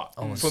apart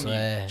Oh, from you. Do you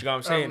swear. know what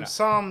I'm saying? Like,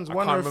 Psalms I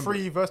can't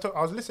 103 verse 2.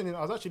 I was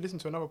actually listening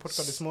to another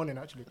podcast this morning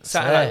actually.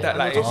 something like that, And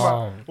like they it's,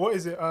 talk about, what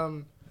is it?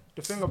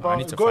 The thing need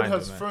about to God find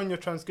has it, man. thrown your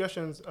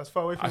transgressions as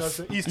far away from you as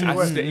the east as and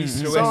west. the east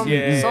and Psalm- west,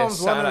 yeah, Psalms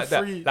something like that.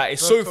 103 Like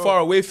it's verse so 12. far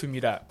away from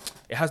you that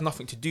it has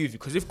nothing to do with you.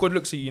 Because if God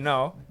looks at you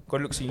now,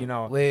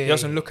 Wait. He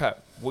doesn't look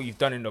at what you've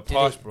done in the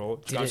past, bro. Do you know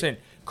what I'm did saying?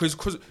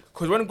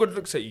 Because when God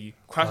looks at you,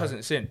 Christ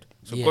hasn't sinned,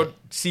 so Yeah. God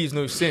sees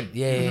no sin.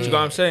 Yeah, Do you know what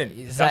I'm saying?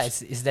 It's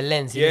That's- it's the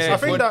lens. Yeah, I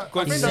think that,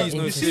 God I think sees that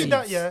no you see sin.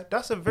 that, yeah,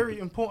 that's a very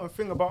important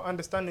thing about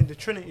understanding the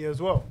Trinity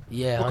as well.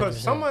 Yeah, Because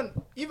 100%.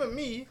 even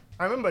me,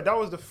 I remember that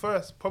was the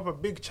first proper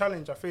big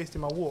challenge I faced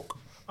in my walk,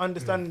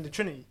 understanding the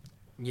Trinity.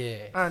 Yeah.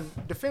 And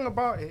the thing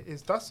about it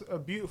is that's a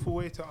beautiful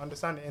way to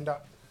understand it in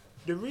that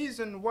the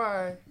reason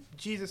why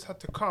Jesus had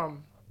to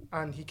come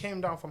and he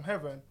came down from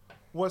heaven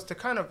was to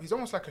kind of, he's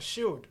almost like a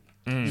shield.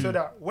 So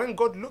that when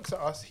God looks at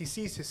us, he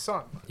sees his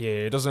son. Yeah,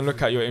 it doesn't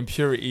look at your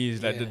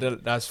impurities like Yeah.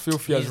 that's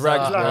filthy as He's,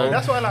 rags, Like, bro.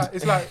 that's why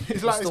it's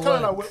the kind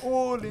of like word? we're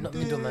all in Not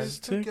middleman. this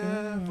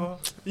together.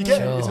 You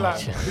get it?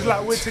 Sure. It's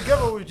like we're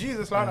together with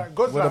Jesus. Like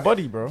God's We're the like,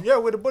 body, bro. yeah,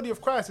 we're the body of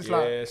Christ. It's Yes,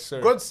 like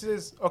sir. God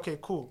says, okay,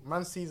 cool.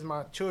 Man sees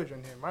my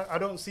children here. Man, I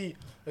don't see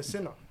a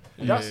sinner.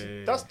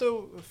 That's the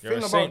You're thing a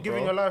about saint,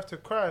 giving bro. your life to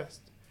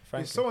Christ.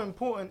 Thank It's you. so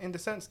important in the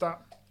sense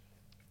that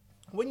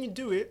when you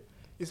do it,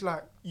 it's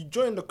like you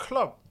join the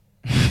club.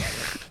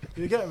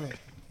 You get me?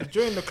 You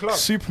join the club.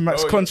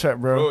 Supermax Bro, contract,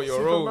 bro. Bro, you're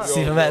Superman.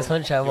 Superman's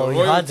contract, you're well, you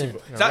royalty, hardened.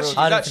 bro. It's actually,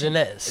 Hardened it's to the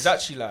actually, nets. it's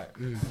actually like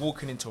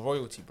walking into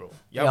royalty, bro. You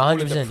Yeah, have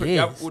all 100% you is,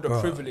 have all the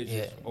bro. privileges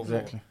Yeah. of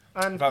Exactly.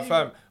 And Like, even-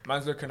 fam,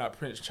 man's looking at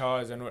Prince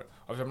Charles and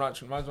I'm not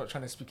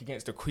trying to speak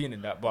against the Queen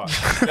in that, but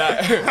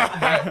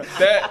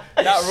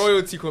that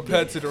royalty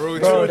compared to the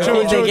royalty. You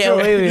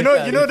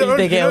know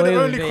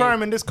the only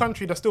crime in this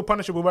country that's still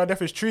punishable by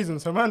death is treason.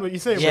 So man, what you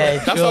say?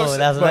 Yeah,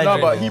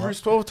 bro? But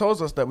Hebrews 12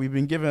 tells us that we've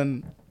been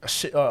given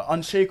a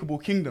unshakable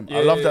kingdom.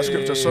 I love that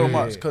scripture so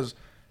much because,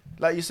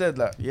 like you said,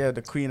 like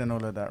the Queen and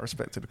all of that.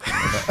 Respect to the Queen.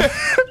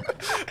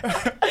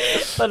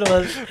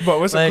 But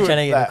what's it called? Trying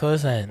to get the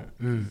cosign.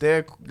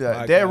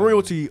 Their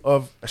royalty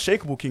of a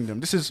shakeable kingdom.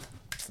 This is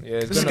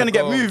gonna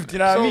get moved. You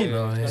know what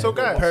I mean? So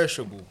guys,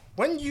 perishable.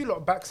 When you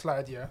lot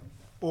backslide,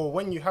 or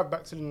when you have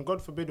backsliding,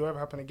 God forbid it will ever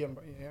happen again.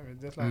 But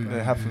it's like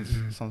it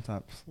happens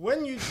sometimes.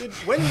 When you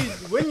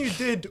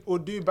did or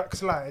do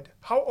backslide,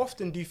 how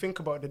often do you think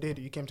about the day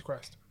that you came to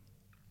Christ?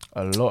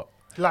 A lot.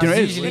 Like,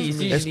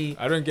 Usually,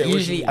 I don't get.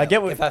 I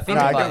get what. If I think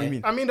about what you it,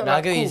 mean. I mean, I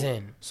like, get what cool. you're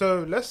saying.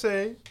 So let's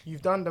say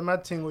you've done the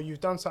mad thing or you've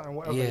done something,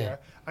 whatever,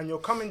 and you're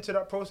coming to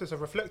that process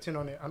of reflecting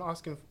on it and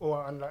asking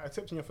and like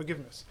accepting your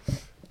forgiveness.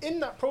 In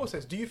that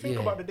process, do you think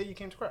about the day you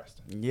came to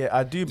Christ? Yeah,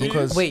 I do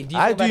because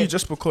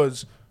just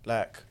because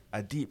like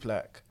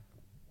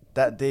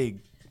that day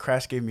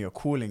Christ gave me a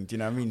calling. Do you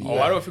know what I mean? Oh,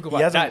 I don't think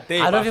about that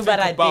day. I don't think about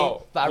that day,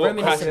 but I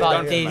reminisce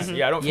about days.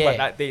 Yeah, I don't think about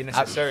that day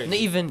necessarily.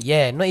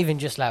 Not even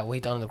just like way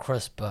down the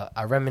cross, but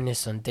I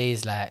reminisce on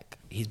days like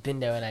he's been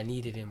there when I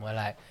needed him, or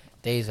like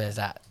days where it's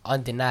like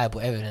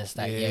undeniable evidence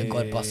that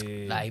God bust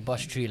like he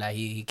bust through, like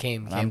he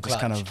came. I'm just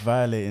kind of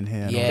violating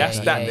here.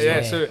 So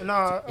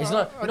it's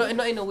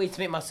not in a way to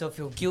make myself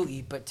feel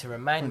guilty, but to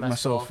remind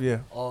myself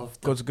of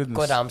God's goodness.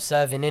 God that I'm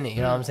serving in it.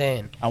 You know what I'm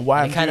saying? And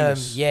why I'm kind doing of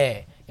this.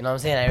 You know what I'm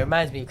saying? It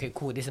reminds me, okay,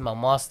 cool, this is my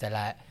master.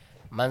 Like,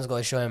 man's got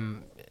to show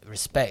him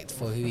respect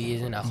for who he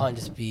is, and I can't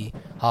just be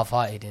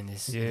half-hearted in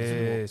this.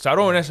 Yeah. So I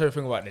don't necessarily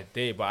think about the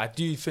day, but I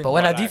do think. But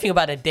when I do think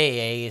about the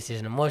day, it's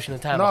an emotional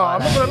time. No,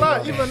 I'm not gonna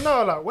lie. Even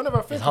now, like whenever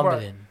I think about it,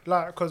 humbling.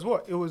 like, cause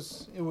what it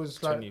was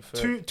like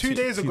two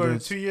days ago,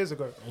 2 years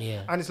ago.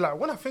 Yeah. And it's like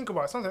when I think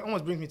about it, something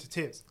almost brings me to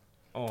tears.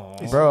 Oh.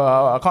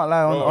 Bro, I can't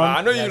lie.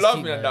 I know you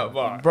love me on that,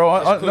 but bro,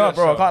 I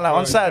can't lie.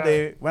 On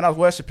Saturday when I was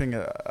worshipping,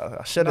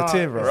 I shed a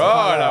tear, bro.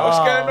 What's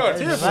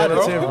going on? Shed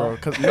a tear,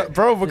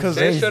 bro. Because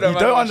you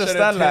don't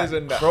understand,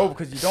 like, bro.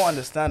 Because you don't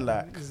understand,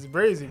 like, This is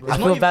crazy, bro. I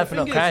feel bad for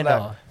not crying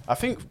now. I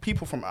think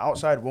people from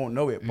outside won't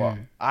know it, but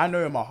I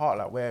know in my heart,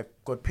 like, where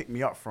God picked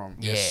me up from,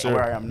 and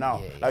where I am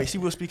now. Like, you see,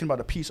 we were speaking about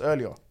the peace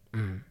earlier.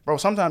 Bro,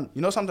 sometimes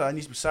I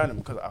need to be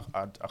silent because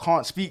I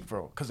can't speak,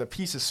 bro, because the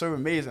piece is so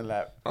amazing,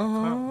 like,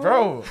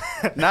 bro,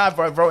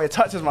 it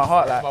touches my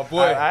heart, like, my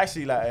boy. I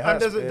actually, like, it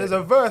hurts, And there's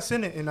a verse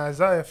in it in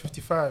Isaiah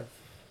 55,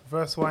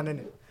 verse 1 in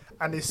it,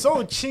 and it's so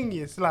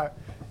chingy. It's like,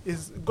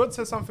 God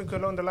says something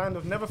along the line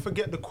of never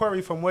forget the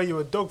quarry from where you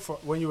were dug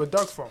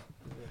from.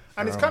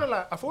 And it's kind of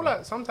like, I feel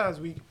like sometimes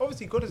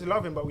obviously God is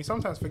loving, but we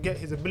sometimes forget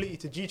his ability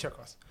to G-check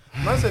us.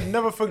 Man said,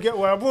 never forget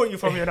where I brought you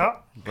from, you know?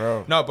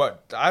 bro. No,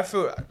 but I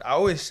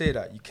always say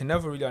that you can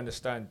never really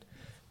understand.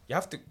 You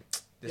have to,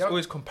 there's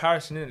always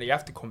comparison in it. You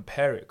have to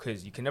compare it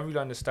because you can never really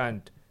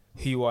understand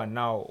who you are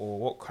now or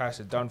what Christ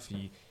has done for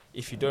you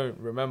if you don't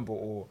remember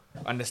or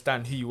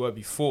understand who you were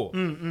before. Do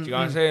you know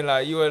what I'm saying?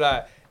 Like, you were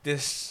like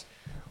this,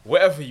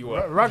 whatever you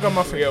were.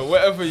 Ragamuffin. Yeah,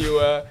 whatever you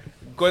were.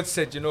 God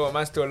said, you know what,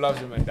 man still loves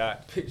him and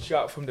that. Picked you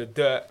up from the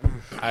dirt,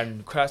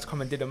 and Christ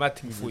come and did a mad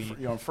thing for you.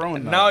 You're on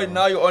throne now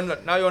you're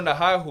on the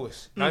high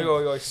horse. Now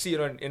you're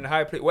seated in the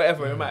high place,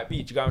 whatever it might be.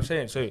 Do you get what I'm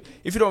saying? So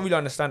if you don't really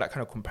understand that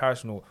kind of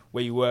comparison or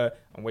where you were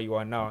and where you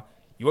are now,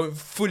 you won't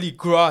fully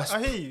grasp.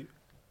 I hear you.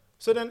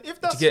 So then, if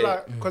that's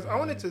like, because I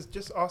wanted to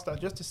just ask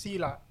that just to see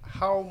like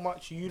how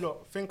much you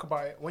lot think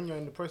about it when you're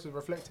in the process of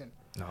reflecting.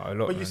 No, a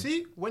lot. But you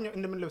see, when you're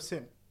in the middle of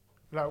sin,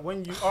 like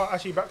when you are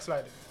actually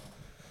backsliding.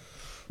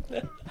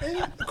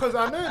 Because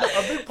I know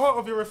that a big part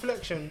of your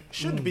reflection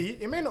should be,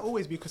 it may not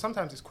always be because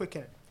sometimes it's quick,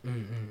 innit?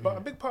 But a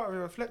big part of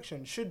your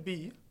reflection should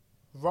be,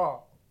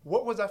 what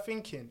was I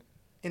thinking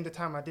in the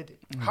time I did it?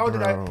 How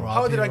did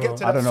I get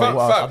to that? I don't know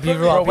what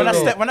Bro,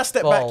 when I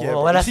step back here,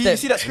 you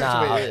see that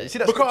scripture? You see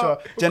that scripture?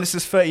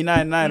 Genesis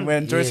 39:9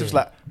 when Joseph's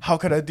like, how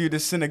could I do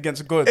this sin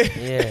against God?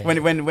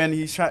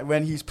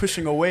 When he's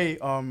pushing away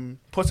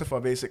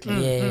Potiphar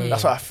basically.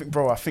 That's what I think,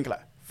 bro. I think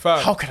like,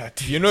 how could I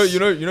do? You know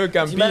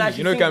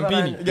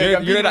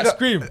Gambini. You know that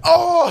scream.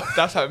 Oh,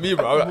 that's like me,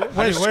 bro.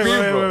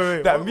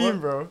 Wait. That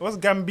meme, bro. What's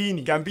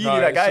Gambini?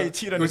 That guy he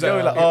cheated on his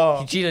girl. Like,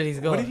 oh, he cheated on his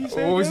girl. What did he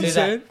say? What was he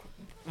saying?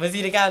 Was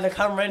he the guy on the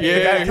camera? Yeah,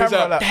 the guy on the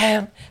camera, like,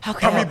 damn, how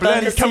can we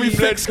blend? Can we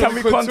fix? Can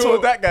we contour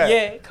that guy?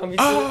 Yeah, can we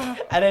and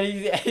then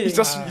he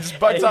just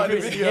bugs out in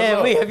the video.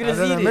 Yeah, wait, have you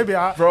seen it? Maybe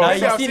I've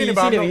seen it,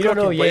 you don't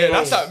know. Yeah,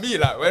 that's like me,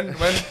 like when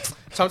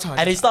sometimes.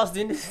 And he starts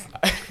doing this.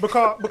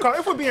 Because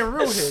if we're being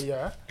real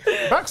here,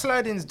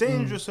 backsliding's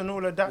dangerous and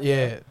all of that.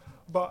 Yeah.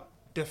 But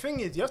the thing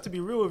is, you have to be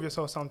real with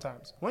yourself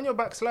sometimes. When you're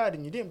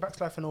backsliding, you didn't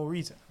backslide for no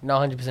reason. No,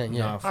 100%,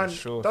 yeah. No, for and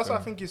sure, that's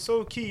what I think is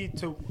so key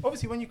to,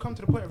 obviously, when you come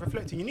to the point of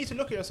reflecting, you need to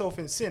look at yourself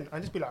in sin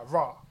and just be like,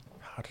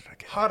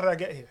 how did I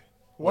get here?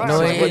 Why? No,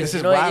 This it is is.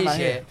 this No, is why it I'm is,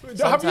 here.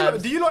 yeah.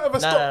 Do you not ever No,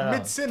 stop no, no.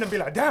 mid-sin and be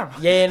like, damn?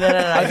 Yeah, no.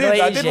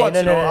 I did once,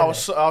 you know. I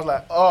was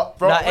like, oh,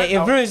 bro. It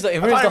ruins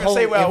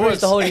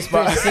the Holy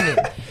Spirit of sinning.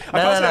 I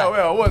can't say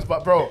where I was,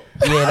 but bro,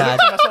 I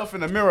looked at myself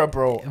in the mirror,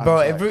 bro.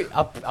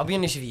 I'll be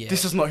honest with you.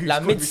 This is not who's like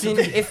called me mid-sin.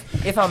 to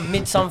be. If I'm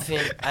mid something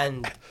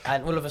and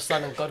all of a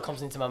sudden God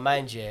comes into my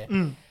mind,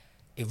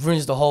 it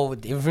ruins the whole.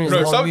 It ruins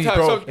the whole mood,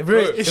 bro. It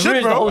ruins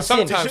the whole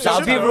sin. Sometimes, So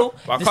I'll be real.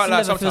 But I can't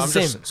lie.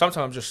 Sometimes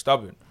I'm just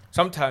stubborn.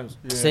 Sometimes.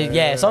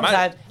 Sometimes.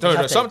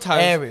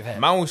 Sometimes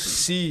man will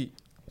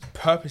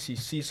purposely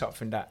see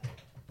something that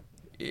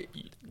it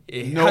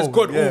has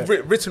God all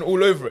written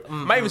all over it.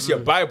 Might even see a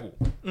Bible.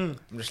 I'm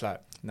just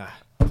like, nah.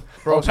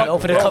 Bro,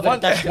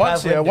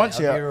 once,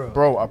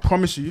 bro, I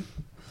promise you,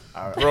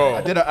 bro.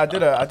 I did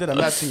a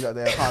mad thing out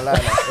there. I can't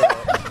lie.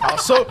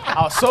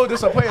 I was so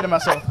disappointed in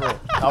myself, bro.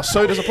 I was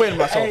so disappointed in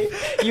myself. Hey,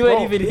 you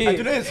weren't even here.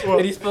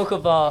 When he spoke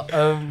about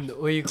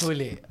what you call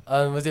it?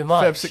 Was it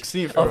March? Feb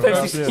 16th. Oh, Feb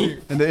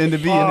 16th. In the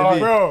B.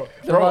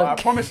 Bro, I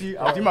promise you,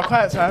 I was doing my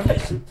quiet time.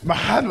 My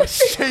hand was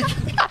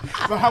shaking.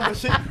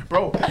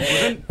 Bro.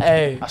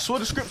 I saw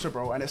the scripture,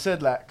 bro, and it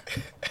said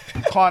like,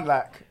 you can't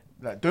like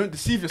don't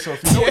deceive yourself.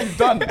 You know what you've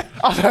done.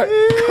 I was like,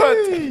 God.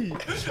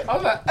 I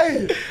was like,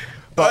 hey.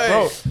 But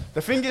bro,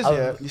 the thing is,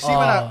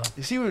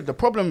 you see the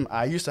problem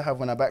I used to have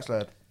when I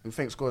backslide, and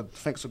thanks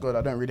to God,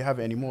 I don't really have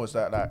it anymore. Is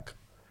that like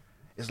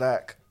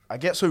I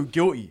get so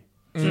guilty.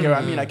 You get what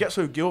I mean? I get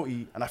so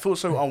guilty, and I feel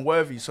so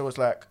unworthy. So it's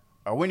like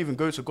I won't even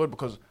go to God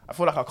because I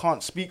feel like I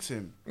can't speak to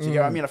Him. Do you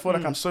get what I mean? I feel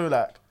like I'm so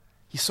like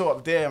He's so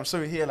up there. I'm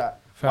so here. Like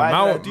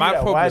why did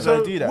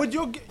I do that? Would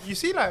you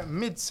see like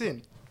mid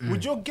sin?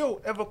 Would your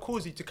guilt ever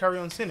cause you to carry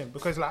on sinning?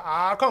 Because like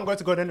I can't go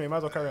to God anyway. Might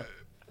as well carry on.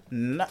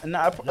 Nah,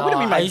 it wouldn't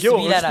be my guilt.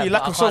 It would just be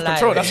lack of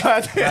self-control. That's why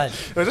I did.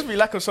 It would just be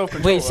lack of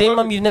self-control. Wait, same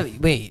mum, you've never...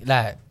 Wait,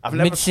 like,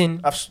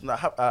 mid-sin...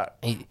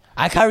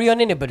 I carry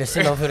on in it, but the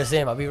sin don't feel the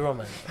same. I'll be wrong,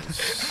 man.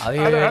 I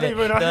don't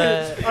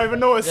even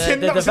know what sin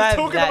that was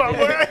talking about,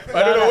 boy.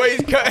 I don't know what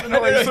he's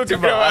talking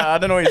about. I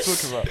don't know what he's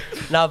talking about.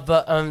 No,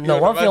 but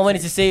one thing I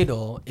wanted to say,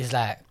 though, is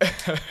like,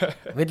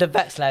 with the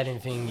backsliding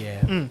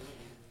thing,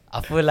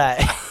 I feel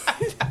like...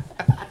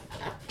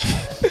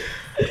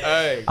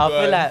 I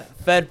feel like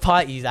third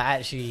parties are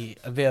actually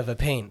a bit of a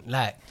pain.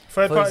 Like,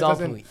 for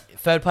example,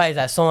 third parties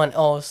like someone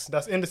else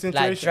that's in the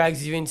situation, like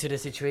drags you into the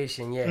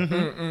situation,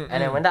 and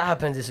then when that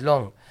happens, it's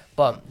long.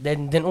 But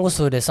then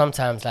also there's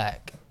sometimes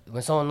like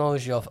when someone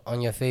knows you're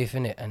on your faith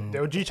in it and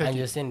they'll G-check and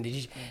you. you're sinning,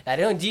 they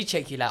don't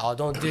G-check you like, oh,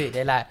 don't do it.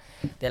 They're like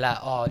they'll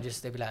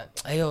be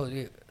like, hey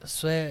yo,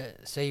 swear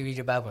you read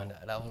your Bible and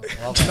that.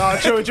 Nah,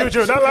 chill.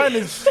 That line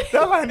is.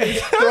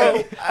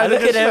 Bro, I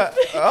look at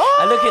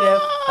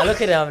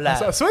them. I'm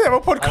like, I swear you have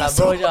a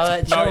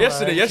podcast. No,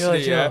 yesterday,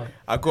 yeah,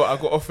 I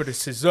got offered a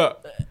scissor.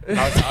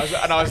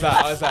 I was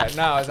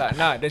like,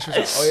 nah. Then she was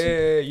like, oh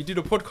yeah, you do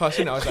the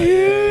podcast, innit? I was like,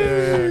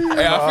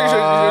 yeah.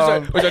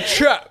 I think it was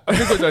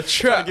a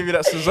trap. I'll give you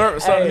that scissor or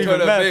something.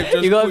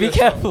 You gotta be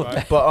careful.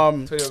 But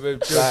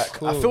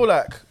I feel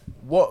like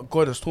what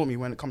God has taught me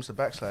when it comes to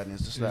backsliding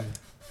is just like,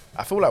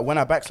 I feel like when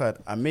I backslide,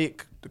 I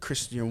make the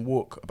Christian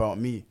walk about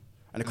me.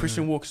 And the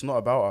Christian walk is not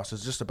about us.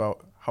 It's just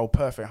about how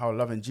perfect, how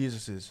loving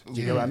Jesus is. Do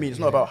you get what I mean? It's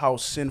not about how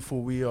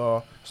sinful we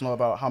are. It's not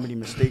about how many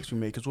mistakes we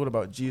make. It's all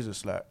about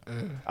Jesus. Like,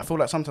 I feel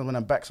like sometimes when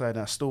I'm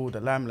backsliding, I stole the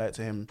limelight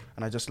to Him,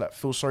 and I just like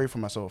feel sorry for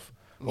myself.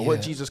 But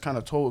what Jesus kind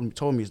of told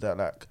me is that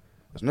like,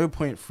 there's no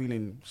point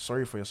feeling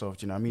sorry for yourself.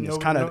 Do you know what I mean? It's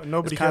kind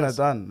of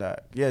done. Like,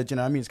 yeah, do you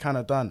know what I mean? It's kind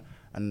of done.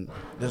 And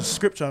there's a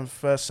scripture in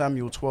 1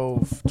 Samuel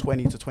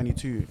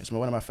 12:20-22. It's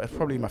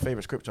probably my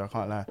favorite scripture. I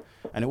can't lie.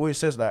 And it always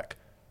says like,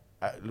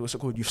 what's it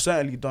called? You've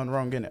certainly done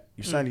wrong, innit?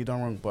 You've certainly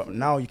done wrong, but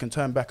now you can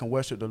turn back and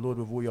worship the Lord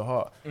with all your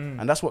heart.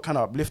 And that's what kind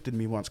of uplifted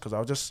me once, because I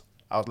was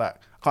like,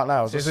 I can't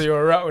lie, so you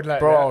were rattled like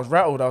bro, that? I was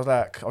rattled. I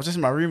was just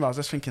in my room. I was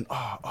just thinking,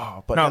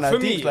 but then I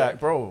think like,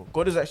 bro,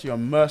 God is actually a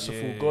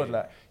merciful God.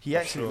 Like, He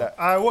actually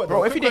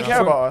bro, if He didn't care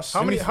about us,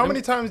 how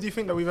many times do you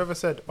think that we've ever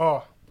said,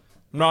 No.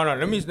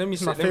 Let me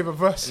my favorite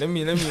verse. Let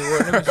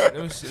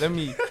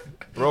me,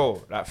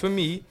 bro. Like for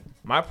me,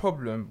 my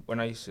problem when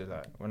I used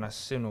to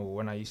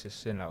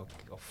sin like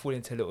or fall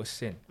into a little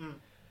sin.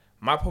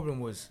 My problem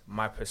was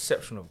my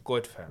perception of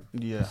God, fam.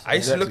 Yeah. I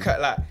used to look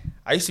at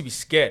I used to be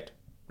scared.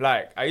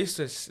 Like I used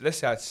to, let's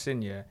say I'd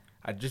sin,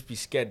 I'd just be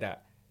scared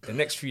that the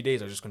next few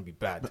days are just gonna be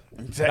bad.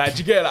 Exactly. Like, do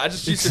you get it? Like, I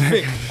just used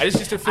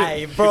to think.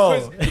 Aye,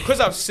 bro. Because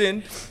I've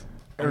sinned,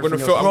 I'm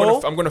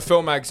gonna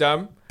fail my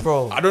exam.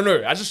 Bro, I don't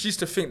know. I just used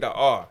to think that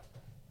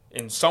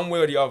in some way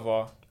or the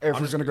other,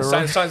 everything's gonna go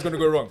wrong. Something's gonna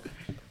go wrong.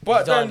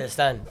 But I don't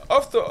understand.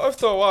 After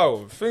a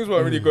while, things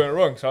weren't really going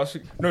wrong. So I was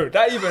thinking, no,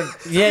 that even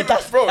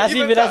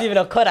that's even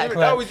a Kodak, man.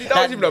 That was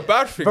even a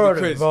bad thing,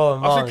 because I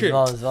was thinking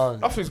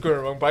nothing's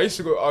going wrong. But I used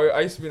to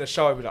be in the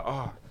shower and be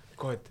like,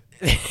 God,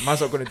 man's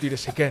not gonna do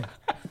this again,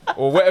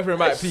 or whatever it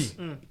might be.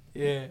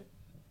 Yeah.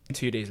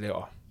 2 days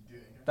later,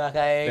 Back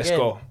at it let's again.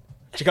 go.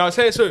 Do you know what I'm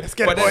saying? So, Let's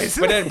get it, boys.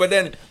 but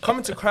then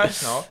coming to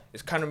Christ now,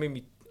 it's kind of made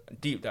me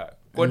deep that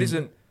God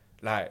isn't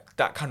like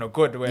that kind of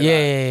God where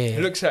he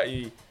looks at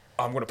you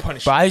I'm gonna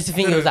punish Bro, you. I used to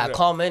think it was like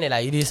karma, innit?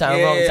 Like you do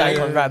something wrong, something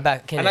comes right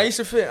back. And I used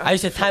to think, I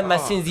used to time my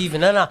sins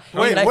even. No.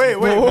 Wait.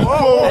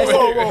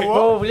 Whoa.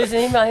 Bro,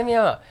 listen, hear me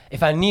out.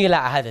 If I knew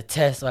like I had a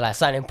test or like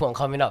something important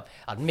coming up,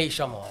 I'd make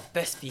sure I'm on my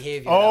best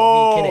behavior.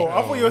 Oh, that week,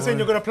 I thought you were saying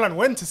you're gonna plan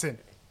when to sin.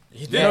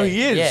 No,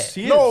 he is. Yeah.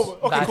 He is. No,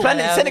 okay, He's cool.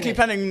 technically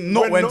planning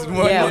not when to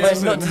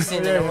not to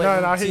sin.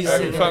 I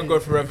hear you. thank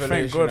God for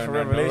revelation. Thank God for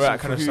revelation. That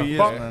kind of for stuff. who he is,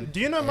 But man. do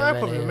you know my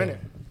problem, innit?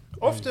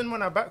 Often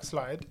when I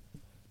backslide,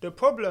 the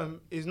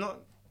problem is not.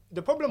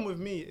 The problem with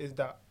me is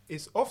that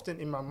it's often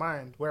in my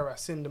mind where I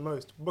sin the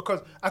most, because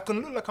I can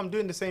look like I'm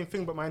doing the same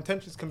thing, but my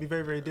intentions can be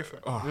very, very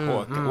different. Oh,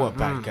 what a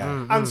bad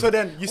guy. And so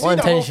then you see What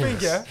the whole thing,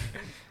 intentions?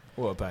 yeah.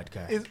 What a bad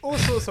guy. It's all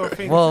sorts of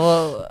things.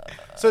 Well,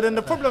 So then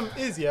the problem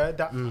is, yeah,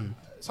 that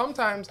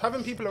sometimes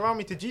having people around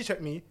me to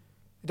G-check me,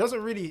 it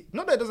doesn't really,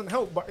 not that it doesn't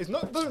help, but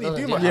doesn't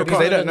really do much. Yeah, because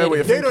they don't know what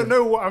you're They thinking. don't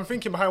know what I'm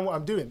thinking behind what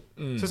I'm doing.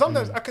 So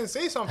sometimes I can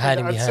say something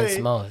hiding that I'd behind say,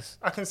 smiles.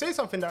 I can say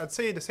something that I'd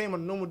say the same on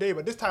a normal day,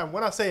 but this time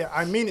when I say it,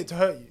 I mean it to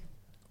hurt you.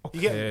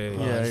 You get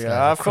me?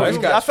 Yeah. I felt you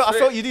do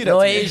that. No,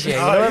 to it me. is,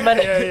 yeah. You know, man.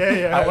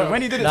 Yeah.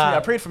 When he did it to me, I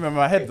prayed for him in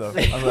my head though.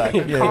 I was like,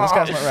 yeah, this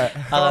guy's not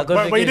right.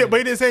 But you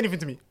didn't say anything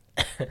to me.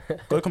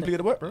 Go complete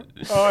the work, bro.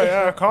 Oh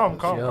yeah, calm.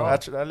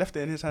 I left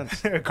it in his hands.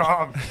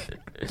 Calm.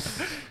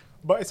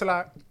 But it's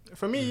like,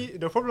 for me,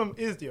 the problem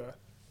is,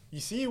 you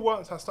see,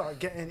 once I start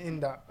getting in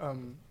that,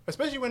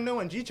 especially when no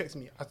one G-checks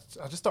me, I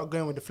just start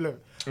going with the flow.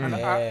 And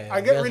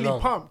I get really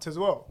pumped as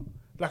well.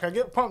 Like, I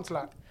get pumped,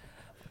 like,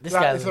 This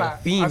like, guy's it's a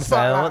like, fiend, I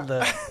start fam.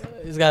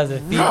 like- This guy's a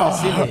fiend for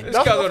sinning. This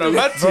guy's on a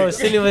mad Bro,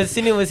 thing.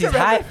 sinning was his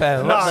hype,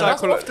 fam. Nah,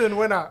 That's that's often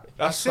when I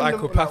that's sin them,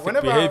 psychopathic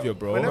whenever behaviour,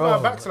 bro. Whenever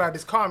I backslide,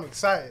 it's calm,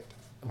 excited.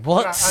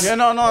 What? Like, Yeah,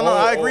 no,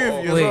 I agree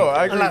with you as wait. well.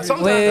 I agree Like, with you.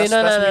 sometimes- Wait,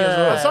 no. That's me as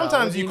well. But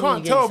sometimes What do you you can't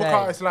mean tell get because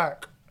excited? it's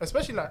like,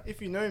 especially like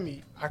if you know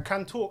me, I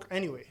can talk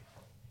anyway.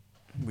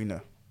 We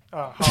know.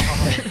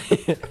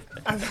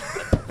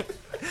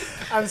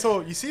 And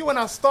so you see when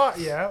I start,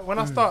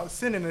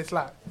 sinning, it's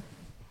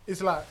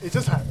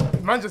just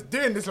like man just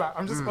doing this, like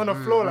I'm just on the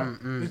floor,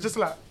 like it's just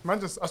like man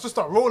I just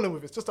start rolling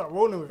with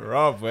it,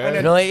 Rob, man. And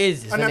You know what it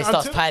is? It's and when then it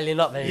starts until- piling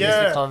up and it yeah,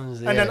 just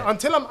becomes. and then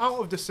until I'm out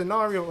of the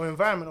scenario or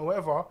environment or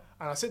whatever,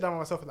 and I sit down with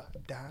myself and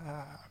like,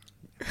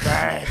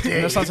 damn,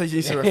 You know, sometimes you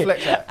need to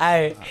reflect.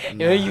 Like,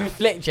 when you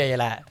reflect, you're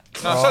like,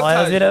 No, oh,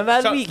 I was in a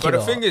mad week, but you the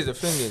know. thing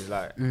is,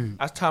 like,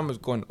 as time has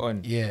gone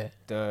on, Yeah.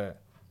 the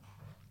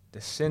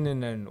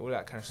sinning and all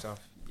that kind of stuff,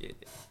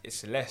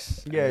 it's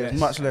less. yeah, it's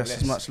much less.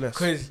 It's much less.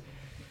 Because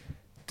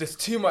there's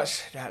too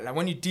much. Like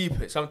when you deep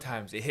it,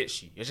 sometimes it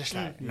hits you. You're just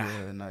like, nah.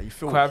 Yeah, no, you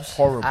feel Crabs.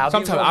 horrible. I'll be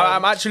Sometimes real, man.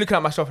 I'm actually looking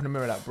at myself in the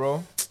mirror, like,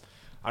 bro,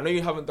 I know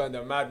you haven't done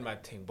the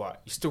mad thing, but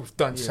you still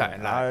done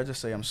something. Like, I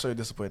just say I'm so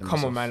disappointed. in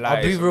come on, myself. man. Like,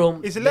 I'll be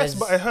real. it's less,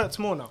 but it hurts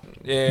more now.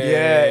 Yeah,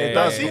 it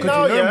does. See Because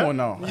now, you know yeah, more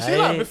now. You see,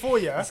 like Aye. before,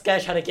 yeah. This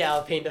guy's trying to get out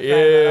of paying the fine.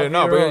 Yeah, man. no,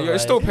 I'll be but real, you're man.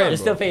 still paying, You're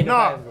still bro. paying the No,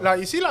 fine, bro. like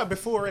you see, like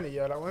before, innit?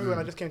 Yeah, like maybe when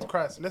I just came to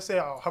Christ. Let's say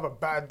I'll have a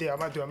bad day, I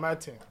might do a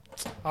mad thing.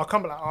 I'll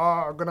come back like,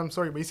 oh God, I'm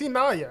sorry. But you see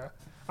now, yeah,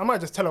 I might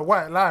just tell a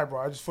white lie, bro.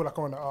 I just feel like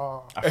I want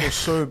to,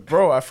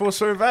 I feel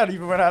so bad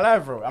even when I lie,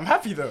 bro. I'm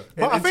happy though.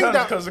 But I think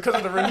that- because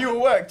of the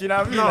renewal work, do you know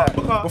what I mean? No, Like,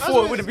 because before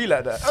as it wouldn't be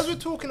like that. As we're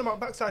talking about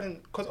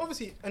backsliding, because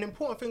obviously an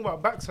important thing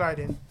about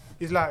backsliding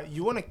is like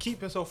you want to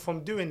keep yourself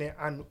from doing it,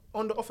 and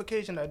on the off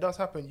occasion that it does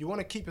happen, you want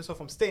to keep yourself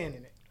from staying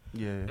in it.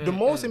 Yeah. The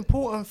most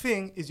important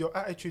thing is your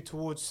attitude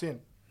towards sin.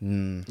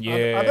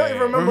 Yeah. I don't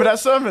even Remember that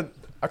sermon?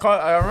 I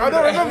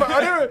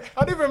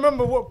don't even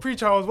remember what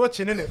preacher I was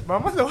watching in it. But I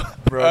must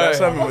have, Bro, that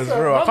sermon was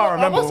real. I can't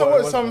remember. I must have what it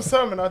watched was, some bro.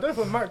 sermon. I don't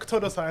know if Mike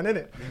told us something in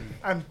it.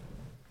 And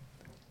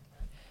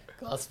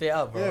I'll spit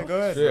out, bro. yeah, go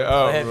ahead. Yeah, Go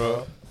oh, ahead,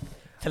 bro.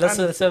 Tell us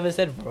what the sermon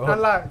said, bro.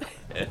 And like,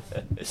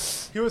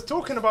 he was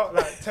talking about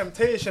like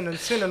temptation and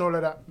sin and all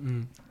of that.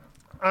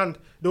 And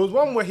there was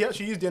one where he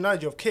actually used the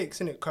analogy of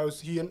cakes in it,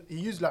 because he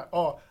used like,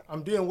 oh,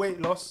 I'm doing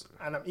weight loss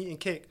and I'm eating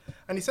cake,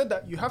 and he said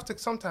that you have to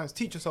sometimes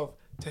teach yourself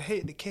to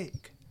hate the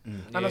cake.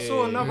 And I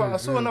saw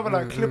another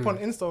like clip on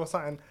Insta or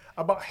something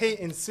about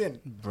hating sin.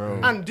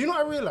 Bro. And do you know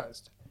what I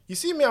realized? You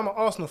see me, I'm an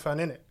Arsenal fan,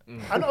 innit?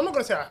 I'm not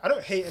gonna say I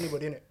don't hate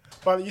anybody in it,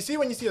 but you see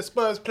when you see a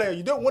Spurs player,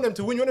 you don't want them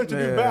to win, you want them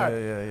to do bad.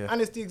 Yeah.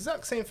 And it's the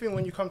exact same thing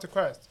when you come to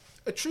Christ.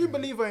 A true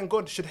believer in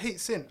God should hate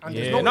sin, and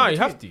there's Yeah, no. no, you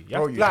have to. You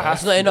have to. Like,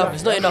 It's not enough.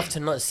 It's not enough to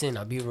not sin.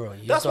 I'll be real. You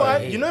that's just gotta why,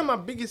 hate. you know, my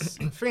biggest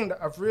thing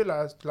that I've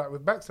realized, like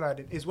with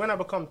backsliding, is when I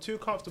become too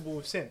comfortable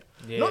with sin.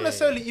 Not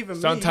necessarily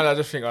even Sometimes me. I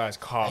just think, oh, it's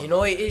calm. You know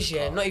what it is,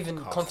 yeah? Not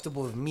even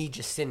comfortable with me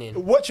just sinning.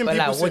 Watching but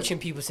people like sin. watching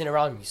people sin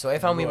around me. So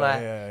if I'm with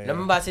my,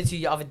 remember I said to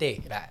you the other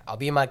day, like I'll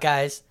be with my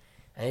guys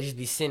and they just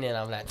be sinning.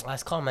 I'm like, oh,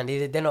 it's calm, man.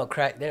 They're not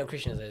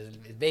Christians. It's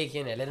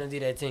baking it. Let them do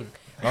their thing.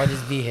 I'll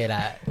just be here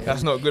like.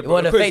 That's not good. It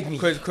won't Because- affect me.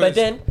 because-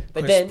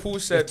 But then, Paul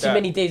said too that-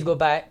 many days go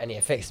by and it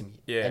affects me.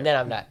 Yeah. And then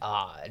I'm like,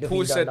 look Paul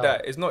what you said done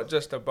that now. it's not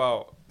just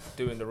about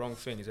doing the wrong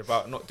thing; it's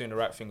about not doing the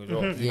right thing as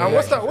well. Yeah. And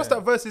what's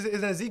that verse is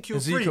in Ezekiel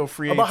 3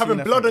 3, about having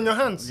 18, blood I on your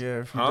hands? Yeah,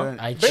 if you Huh? don't.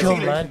 I chill,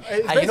 Basically, man.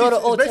 it's And you know the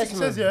basically- Old it basically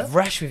Testament, says, yeah,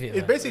 rash with it, It's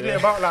man. basically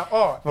about like,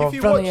 Bro, if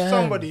you blood on watch your hand.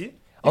 somebody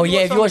Oh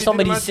yeah, if you watch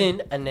somebody did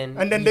sin and then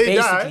they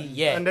die,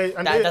 yeah, that's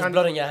and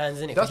blood on your hands,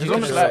 innit? That's It's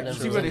almost like you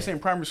see what they say in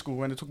primary school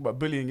when they talk about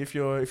bullying. If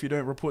you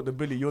don't report the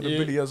bully, you're the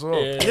bully as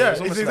well. Yeah,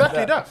 it's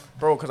exactly that,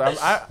 bro. Because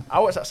I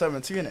watched that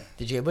 17 innit.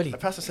 Did you get bullied? The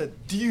pastor said,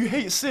 "Do you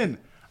hate sin?"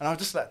 And I was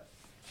just like,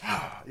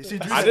 you see,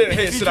 I didn't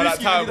hate sin at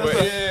that time, but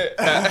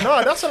yeah.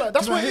 No,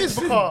 that's what it is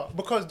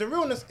because the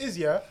realness is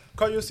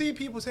because you'll see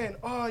people saying,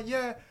 "Oh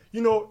yeah,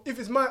 you know, if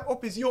it's my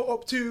up, it's your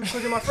up too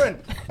because you're my friend."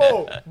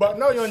 Oh, but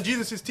now you're on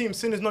Jesus' team.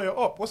 Sin is not your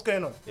up. What's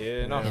going on?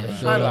 Yeah, no.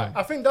 And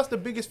I think that's the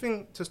biggest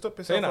thing to stop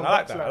yourself. I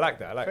like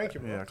that. Thank you,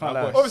 bro. Yeah, I can't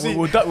lie. Obviously,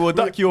 We'll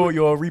duck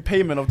your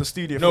repayment of the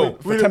studio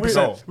for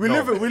 10%. We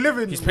live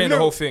in. He's paying the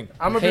whole thing.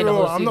 I'm gonna be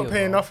real. I'm not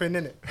paying nothing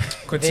in it.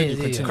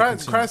 Continue.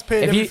 Christ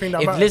paid everything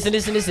that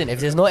matters. Listen.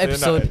 If there's no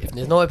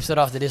episode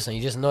after this one,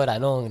 you just know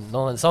that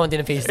someone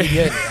didn't pay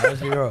studio.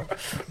 Let's be real.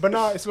 But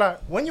now it's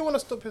like when you want to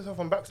stop yourself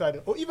from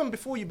backsliding, or even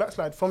before you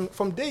backslide,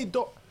 from day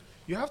dot,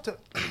 you have to.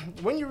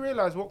 When you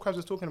realize what Christ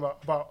was talking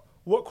about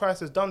what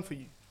Christ has done for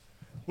you,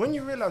 when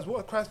you realize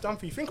what Christ done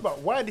for you, think about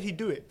why did he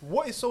do it?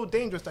 What is so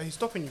dangerous that he's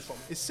stopping you from?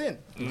 It's sin.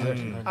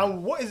 Exactly.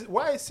 And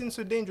why is sin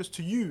so dangerous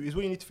to you is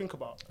what you need to think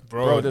about.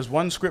 Bro, there's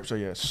one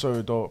scripture,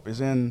 so dope.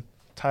 It's in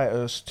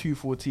Titus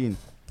 2:14.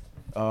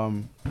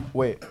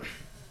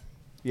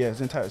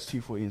 It's in Titus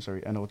 2:14,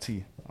 sorry,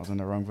 NLT. I was in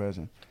the wrong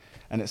version.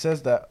 And it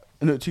says that,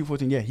 no,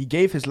 2:14, he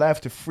gave his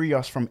life to free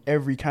us from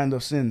every kind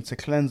of sin, to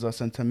cleanse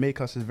us and to make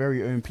us his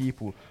very own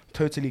people,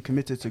 totally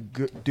committed to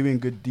doing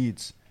good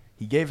deeds.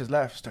 He gave his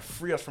life to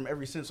free us from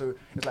every sin. So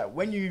it's like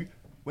when you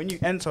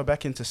enter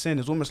back into sin,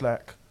 it's almost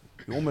like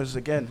you're almost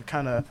again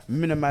kind of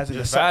minimizing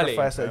the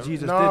sacrifice that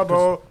Jesus did. Nah,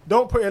 bro,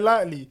 don't put it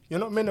lightly. You're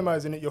not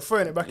minimizing it. You're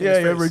throwing it back in his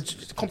face. Yeah,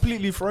 you're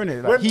completely throwing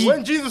it. Like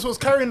when Jesus was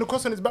carrying the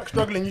cross on his back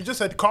struggling, you just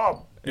said,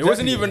 calm. It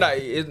wasn't even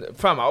that,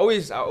 fam. I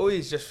always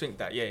just think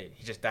that he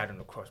just died on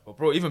the cross, but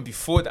bro, even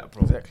before that,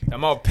 bro, the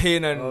amount of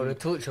pain and the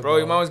torture, bro,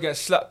 your man was getting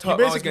slapped up.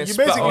 You basically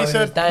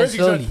said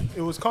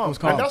it was calm.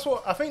 And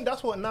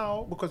that's what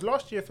now, because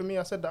last year for me,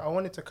 I said that I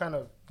wanted to kind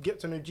of get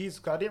to know Jesus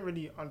because I didn't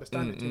really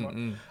understand it too much.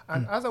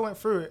 And as I went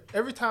through it,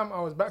 every time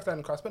I was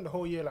backsliding, because I spent the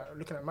whole year like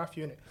looking at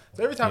Matthew in it.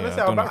 So every time, let's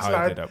say I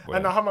backslide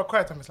and I have my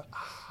quiet time, it's like,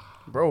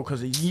 bro, because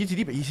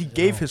he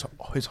gave his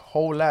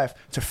whole life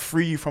to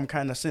free you from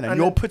kind of sin, and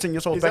you're putting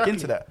yourself back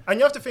into that. And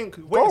you have to think,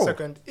 wait a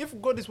second, if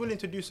God is willing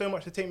to do so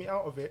much to take me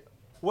out of it,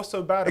 what's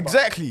so bad about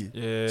it?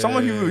 Yeah.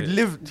 Someone who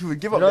would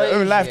give up their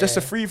own life just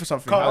to free for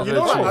something.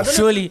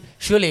 Surely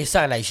it's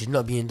something like you should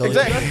not be indulged.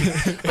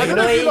 Exactly. I don't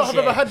know if you have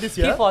ever had this,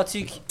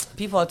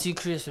 People are too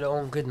curious for their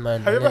own good,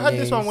 man. Have you ever had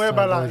this one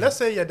whereby, like, let's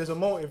say, there's a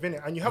motive in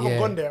it, and you haven't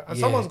gone there, and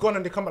someone's gone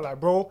and they come out like,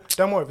 bro,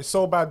 that motive is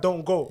so bad,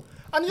 don't go.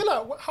 And you're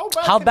like,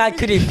 how bad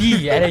could it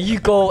be? And then you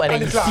go and then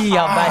you see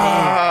how bad it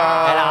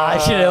is. And I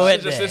should have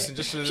went there.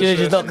 Should have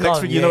just not come. Next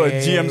thing you know,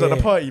 GM's at the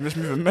party, you must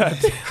be moving mad,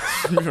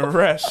 moving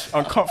rash,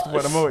 uncomfortable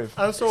at the motive.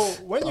 And so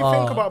when you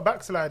think about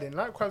backsliding,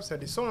 like Crab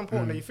said, it's so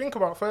important that you think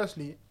about,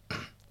 firstly,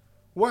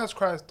 what has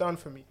Christ done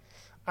for me?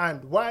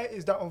 And why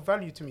is that of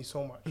value to me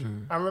so much?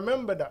 And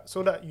remember that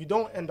so that you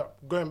don't end up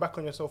going back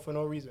on yourself for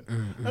no reason.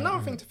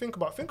 Another thing to think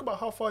about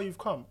how far you've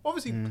come.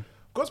 Obviously,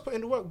 God's put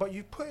in the work, but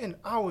you've put in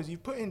hours,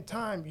 you've put in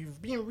time,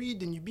 you've been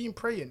reading, you've been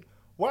praying.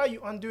 Why are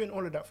you undoing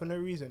all of that for no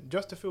reason?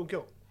 Just to feel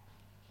guilt?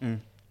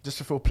 Just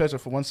to feel pleasure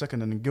for 1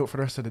 second and then guilt for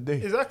the rest of the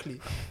day. Exactly.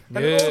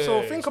 And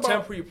also think about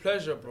temporary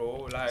pleasure,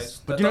 bro. Like,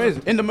 but you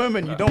know, in the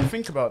moment you don't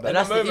think about that.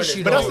 That's the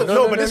issue.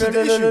 But this is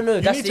the issue.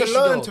 You need to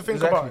learn to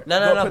think about it.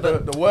 No.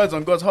 But the words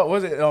on God's heart,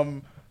 was it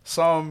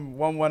Psalm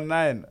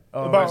 119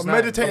 about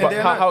meditating.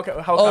 How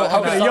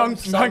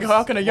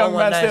can a young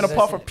man stay on a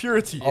path of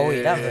purity? Oh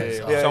yeah, that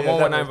verse. Psalm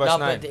 119 verse 9.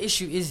 But the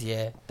issue is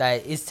that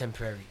it is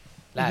temporary.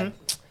 Like,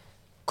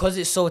 cause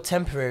it's so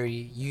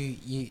temporary.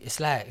 It's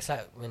like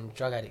when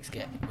drug addicts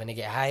get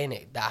high in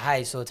it. That high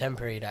is so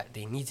temporary that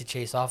they need to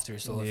chase after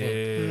it, sort of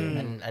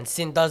thing. And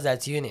sin does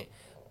that to you, innit?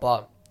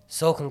 But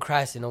so can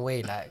Christ in a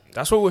way. Like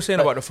that's what we're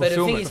saying about the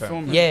fulfillment.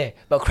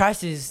 But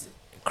Christ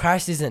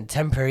isn't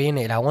temporary,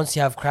 innit? Like once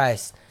you have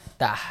Christ,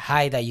 that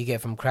high that you get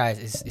from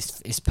Christ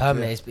is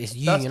permanent. It's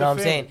you. That's, you know what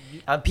I'm saying?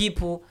 And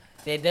people,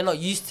 they're not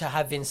used to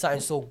having something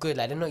so good.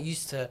 Like they're not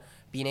used to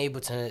being able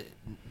to.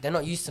 They're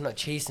not used to not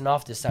chasing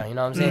after something. You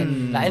know what I'm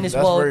saying? Like in this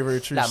world, very, very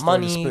true, like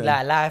money,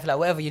 like life, like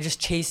whatever, you're just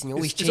chasing. You're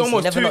always chasing. It's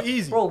almost too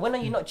easy, bro. When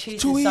are you not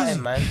chasing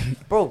something, man?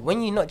 Bro,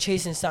 when you're not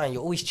chasing something,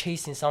 you're always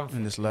chasing something.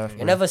 In this life,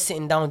 you're never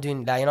sitting down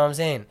doing that. You know what I'm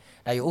saying?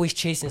 Like you're always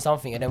chasing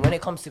something, and then when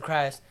it comes to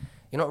Christ,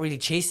 you're not really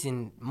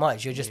chasing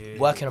much. You're just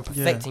working on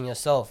perfecting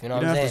yourself. You know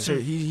what I'm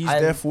saying? He's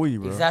there for you,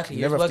 bro. Exactly.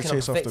 You're just working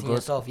on perfecting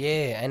yourself.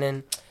 Yeah. And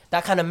then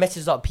that kind of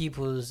messes up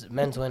people's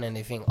mental and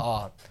they think,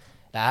 I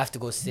have to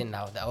go sin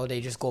now. Or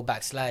they just go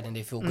backslide and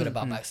they feel good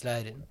about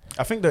backsliding.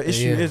 I think the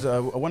issue is,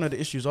 one of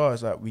the issues is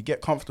that we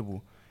get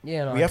comfortable.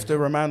 we have to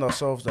remind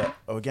ourselves that,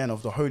 again,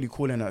 of the holy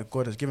calling that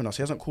God has given us.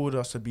 He hasn't called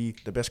us to be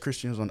the best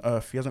Christians on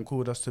earth. He hasn't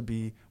called us to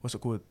be,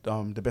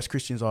 the best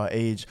Christians our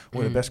age,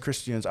 or the best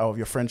Christians out of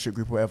your friendship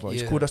group or whatever.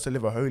 He's called us to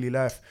live a holy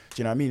life.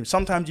 Do you know what I mean?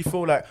 Sometimes you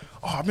feel like,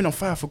 oh, I've been on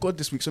fire for God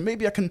this week, so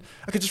maybe I can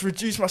just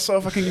reduce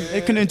myself. I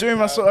can enjoy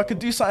myself. I could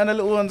do something a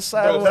little on the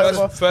side. Bro, or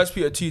whatever. 1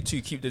 Peter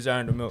 2:2, keep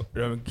desiring the milk.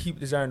 Keep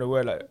desiring the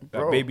word like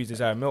babies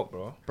desire milk,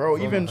 bro. Bro,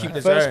 even keep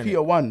 1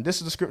 Peter 1, this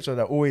is the scripture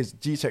that always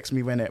G-texts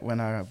me when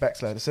I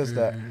backslide. It says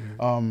that,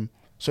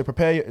 so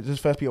this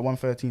is 1 Peter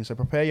 1:13. So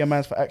prepare your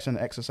minds for action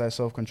and exercise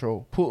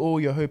self-control. Put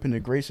all your hope in the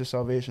gracious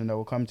salvation that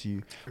will come to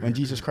you when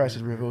Jesus Christ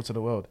is revealed to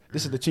the world.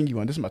 This is the chingy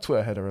one. This is my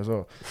Twitter header as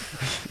well.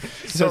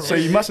 so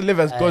you must live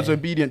as God's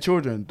obedient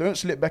children. Don't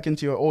slip back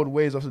into your old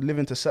ways of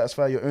living to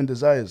satisfy your own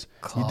desires.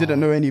 You didn't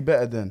know any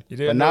better then.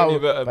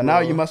 But now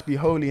you must be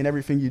holy in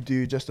everything you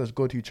do, just as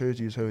God who chose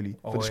you is holy.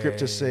 For the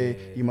scriptures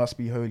say, you must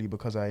be holy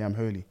because I am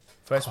holy.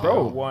 First,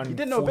 bro, 1, you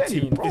didn't know 14.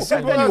 Benny, bro. It's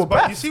simple as,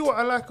 but you see what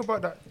I like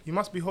about that? You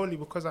must be holy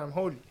because I'm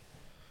holy.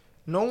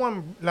 No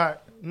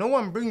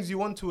one brings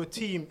you onto a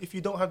team if you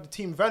don't have the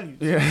team values.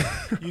 Yeah.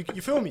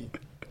 You feel me?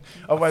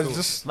 Otherwise,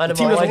 just the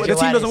team doesn't work.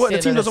 The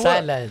team doesn't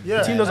work. Yeah.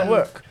 The team doesn't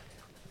work.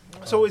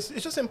 So it's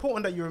just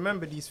important that you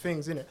remember these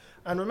things, innit?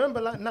 And remember,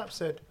 like Nap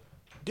said,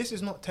 this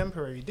is not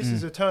temporary. This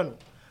is eternal.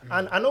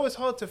 And I know it's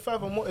hard to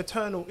fathom what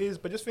eternal is,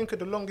 but just think of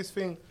the longest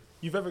thing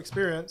you've ever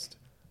experienced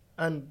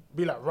and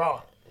be like,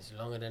 rah. It's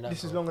longer than that.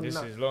 This is longer than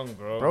that. This is long,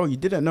 bro. Bro, you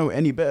didn't know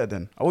any better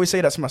then. I always say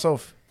that to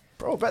myself.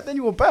 Bro, back then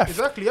you were baff.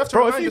 Exactly. You have to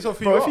remind yourself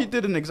who you are. If you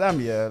did an exam,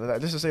 like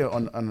let's just say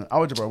on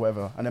algebra or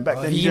whatever, and then back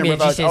then you you didn't mean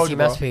revise GCSE algebra,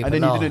 maths paper, and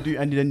then no. you didn't do,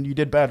 and then you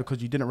did bad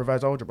because you didn't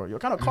revise algebra. You're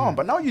kind of calm,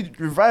 but now you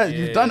revise,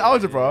 you've done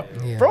algebra,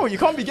 bro. You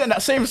can't be getting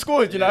that same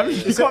score. Do you know what I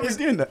mean? You can't be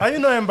doing that. Are you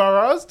not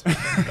embarrassed?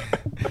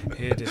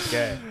 Hear this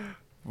guy.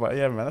 But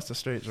yeah, man, that's a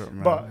straight joke,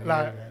 man.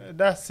 But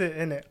that's it,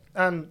 innit?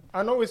 And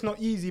I know it's not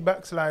easy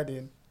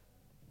backsliding,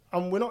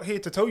 and we're not here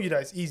to tell you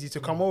that it's easy to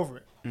come over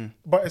it.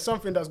 But it's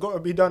something that's got to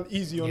be done,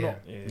 easy or not.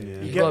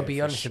 You got to be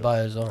honest about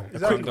it as well.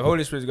 Exactly. The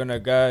Holy Spirit's gonna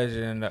guide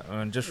you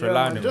and just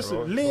rely on Him, just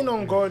bro. lean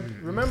on God.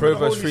 Remember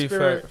Proverbs the Holy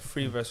Spirit.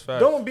 3 verse 5.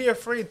 Don't be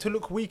afraid to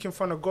look weak in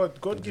front of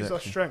God. God gives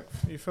us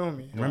strength. You feel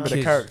me? Remember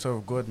the character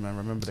of God, man.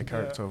 Remember the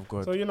character of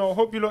God. So,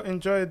 hope you lot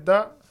enjoyed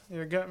that.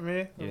 You get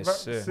me?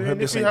 Yes, sir. I hope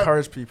this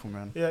encourage people,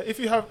 man. Yeah, if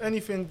you have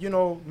anything,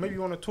 maybe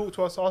you want to talk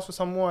to us, ask for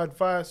some more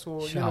advice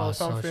or,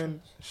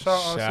 something,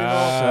 shout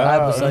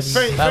us,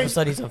 Bible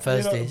studies on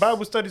Thursdays.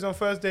 Bible studies on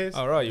Thursdays.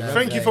 All right,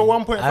 Thank you for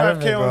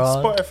 1.5K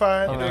on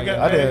Spotify.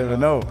 I didn't even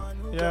know.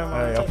 Yeah,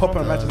 man. I'll pop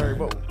an imaginary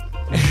bottle.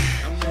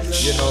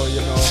 You know.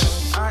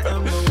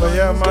 But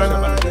yeah,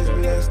 man.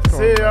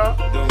 See ya.